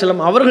ஸல்லல்லாஹு அலைஹி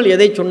வஸல்லம் அவர்கள்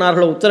எதை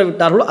சொன்னார்களோ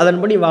உத்தரவிட்டார்களோ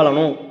அதன்படி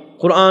வாழணும்.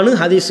 குர்ஆனு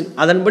ஹதீஸு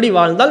அதன்படி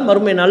வாழ்ந்தால்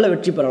மறுமை நாளில்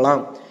வெற்றி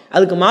பெறலாம்.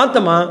 அதுக்கு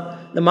மாத்தமாக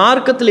இந்த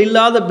மார்க்கத்தில்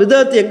இல்லாத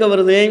பிதஅத் எங்கே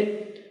வருது?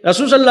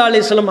 ரசூல் ஸல்லல்லாஹு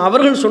அலைஹி வஸல்லம்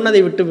அவர்கள்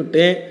சொன்னதை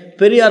விட்டுவிட்டு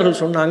பெரியார்கள்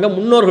சொன்னாங்க,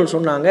 முன்னோர்கள்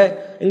சொன்னாங்க,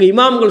 எங்கள்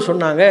இமாம்கள்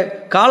சொன்னாங்க,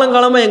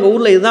 காலங்காலமாக எங்கள்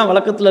ஊரில் இதுதான்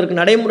வழக்கத்தில்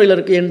இருக்குது, நடைமுறையில்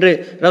இருக்குது என்று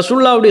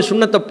ரசூலுல்லாஹ்வுடைய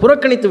சுன்னத்தை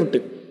புறக்கணித்து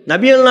விட்டு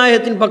நபிகள்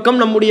நாயகத்தின் பக்கம்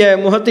நம்முடைய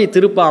முகத்தை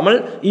திருப்பாமல்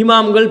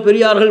இமாம்கள்,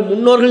 பெரியார்கள்,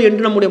 முன்னோர்கள்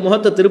என்று நம்முடைய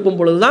முகத்தை திருப்பும்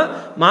பொழுதுதான்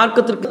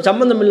மார்க்கத்திற்கு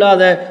சம்பந்தம்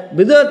இல்லாத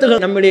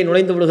பிதஅத்துகள் நம்மிடையே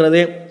நுழைந்து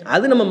விடுகிறது.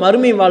 அது நம்ம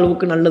மறுமை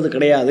வாழ்வுக்கு நல்லது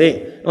கிடையாது.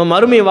 நம்ம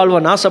மறுமை வாழ்வை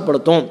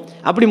நாசப்படுத்தும்.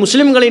 அப்படி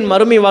முஸ்லிம்களின்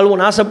மறுமை வாழ்வை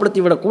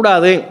நாசப்படுத்தி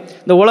விடக்கூடாது.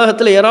 இந்த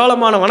உலகத்தில்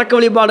ஏராளமான வணக்க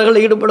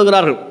வழிபாடுகளில்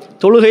ஈடுபடுகிறார்கள்,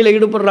 தொழுகையில்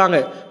ஈடுபடுறாங்க,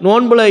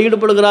 நோன்பில்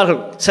ஈடுபடுகிறார்கள்,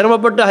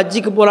 சிரமப்பட்டு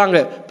ஹஜ்ஜிக்கு போகிறாங்க,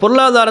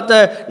 பொருளாதாரத்தை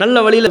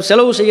நல்ல வழியில்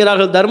செலவு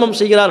செய்கிறார்கள், தர்மம்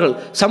செய்கிறார்கள்,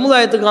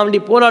 சமுதாயத்துக்கு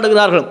வேண்டி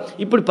போராடுகிறார்கள்.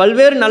 இப்படி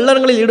பல்வேறு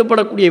நல்லறங்களில்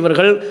ஈடுபடக்கூடிய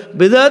இவர்கள்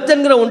பிதஅத்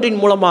என்கிற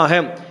ஒன்றின்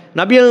மூலமாக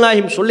நபிகள்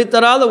நாயகம்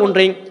சொல்லித்தராத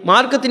ஒன்றை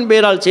மார்க்கத்தின்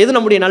பெயரால் செய்து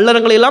நம்முடைய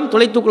நல்லறங்களை எல்லாம்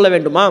தொலைத்துக் கொள்ள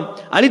வேண்டுமா,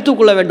 அழித்துக்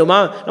கொள்ள வேண்டுமா,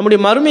 நம்முடைய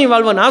மறுமை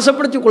வாழ்வை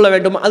நாசப்படுத்திக் கொள்ள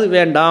வேண்டுமா? அது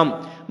வேண்டாம்.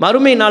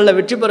 மறுமை நாளில்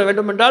வெற்றி பெற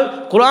வேண்டும் என்றால்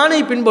குர்ஆனை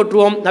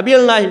பின்பற்றுவோம்,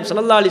 நபிகள் நாயகம்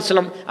ஸல்லல்லாஹு அலைஹி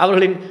வஸல்லம்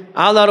அவர்களின்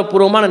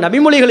ஆதாரப்பூர்வமான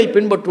நபிமொழிகளை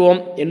பின்பற்றுவோம்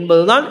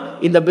என்பதுதான்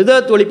இந்த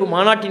பிதஅத் ஒழிப்பு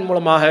மாநாட்டின்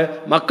மூலமாக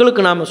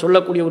மக்களுக்கு நாம்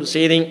சொல்லக்கூடிய ஒரு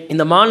செய்தி.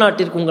 இந்த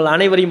மாநாட்டிற்கு உங்கள்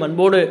அனைவரையும்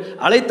அன்போடு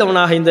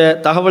அழைத்தவனாக இந்த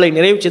தகவலை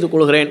நிறைவு செய்து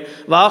கொள்கிறேன்.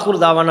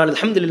 வாஹுர் தாவானா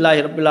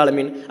அல்ஹம்துலில்லாஹி ரப்பில்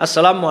ஆலமீன்.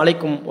 அஸ்ஸலாமு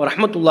அலைக்கும்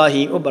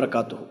வரஹ்மத்துல்லாஹி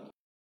வபரகாத்துஹு.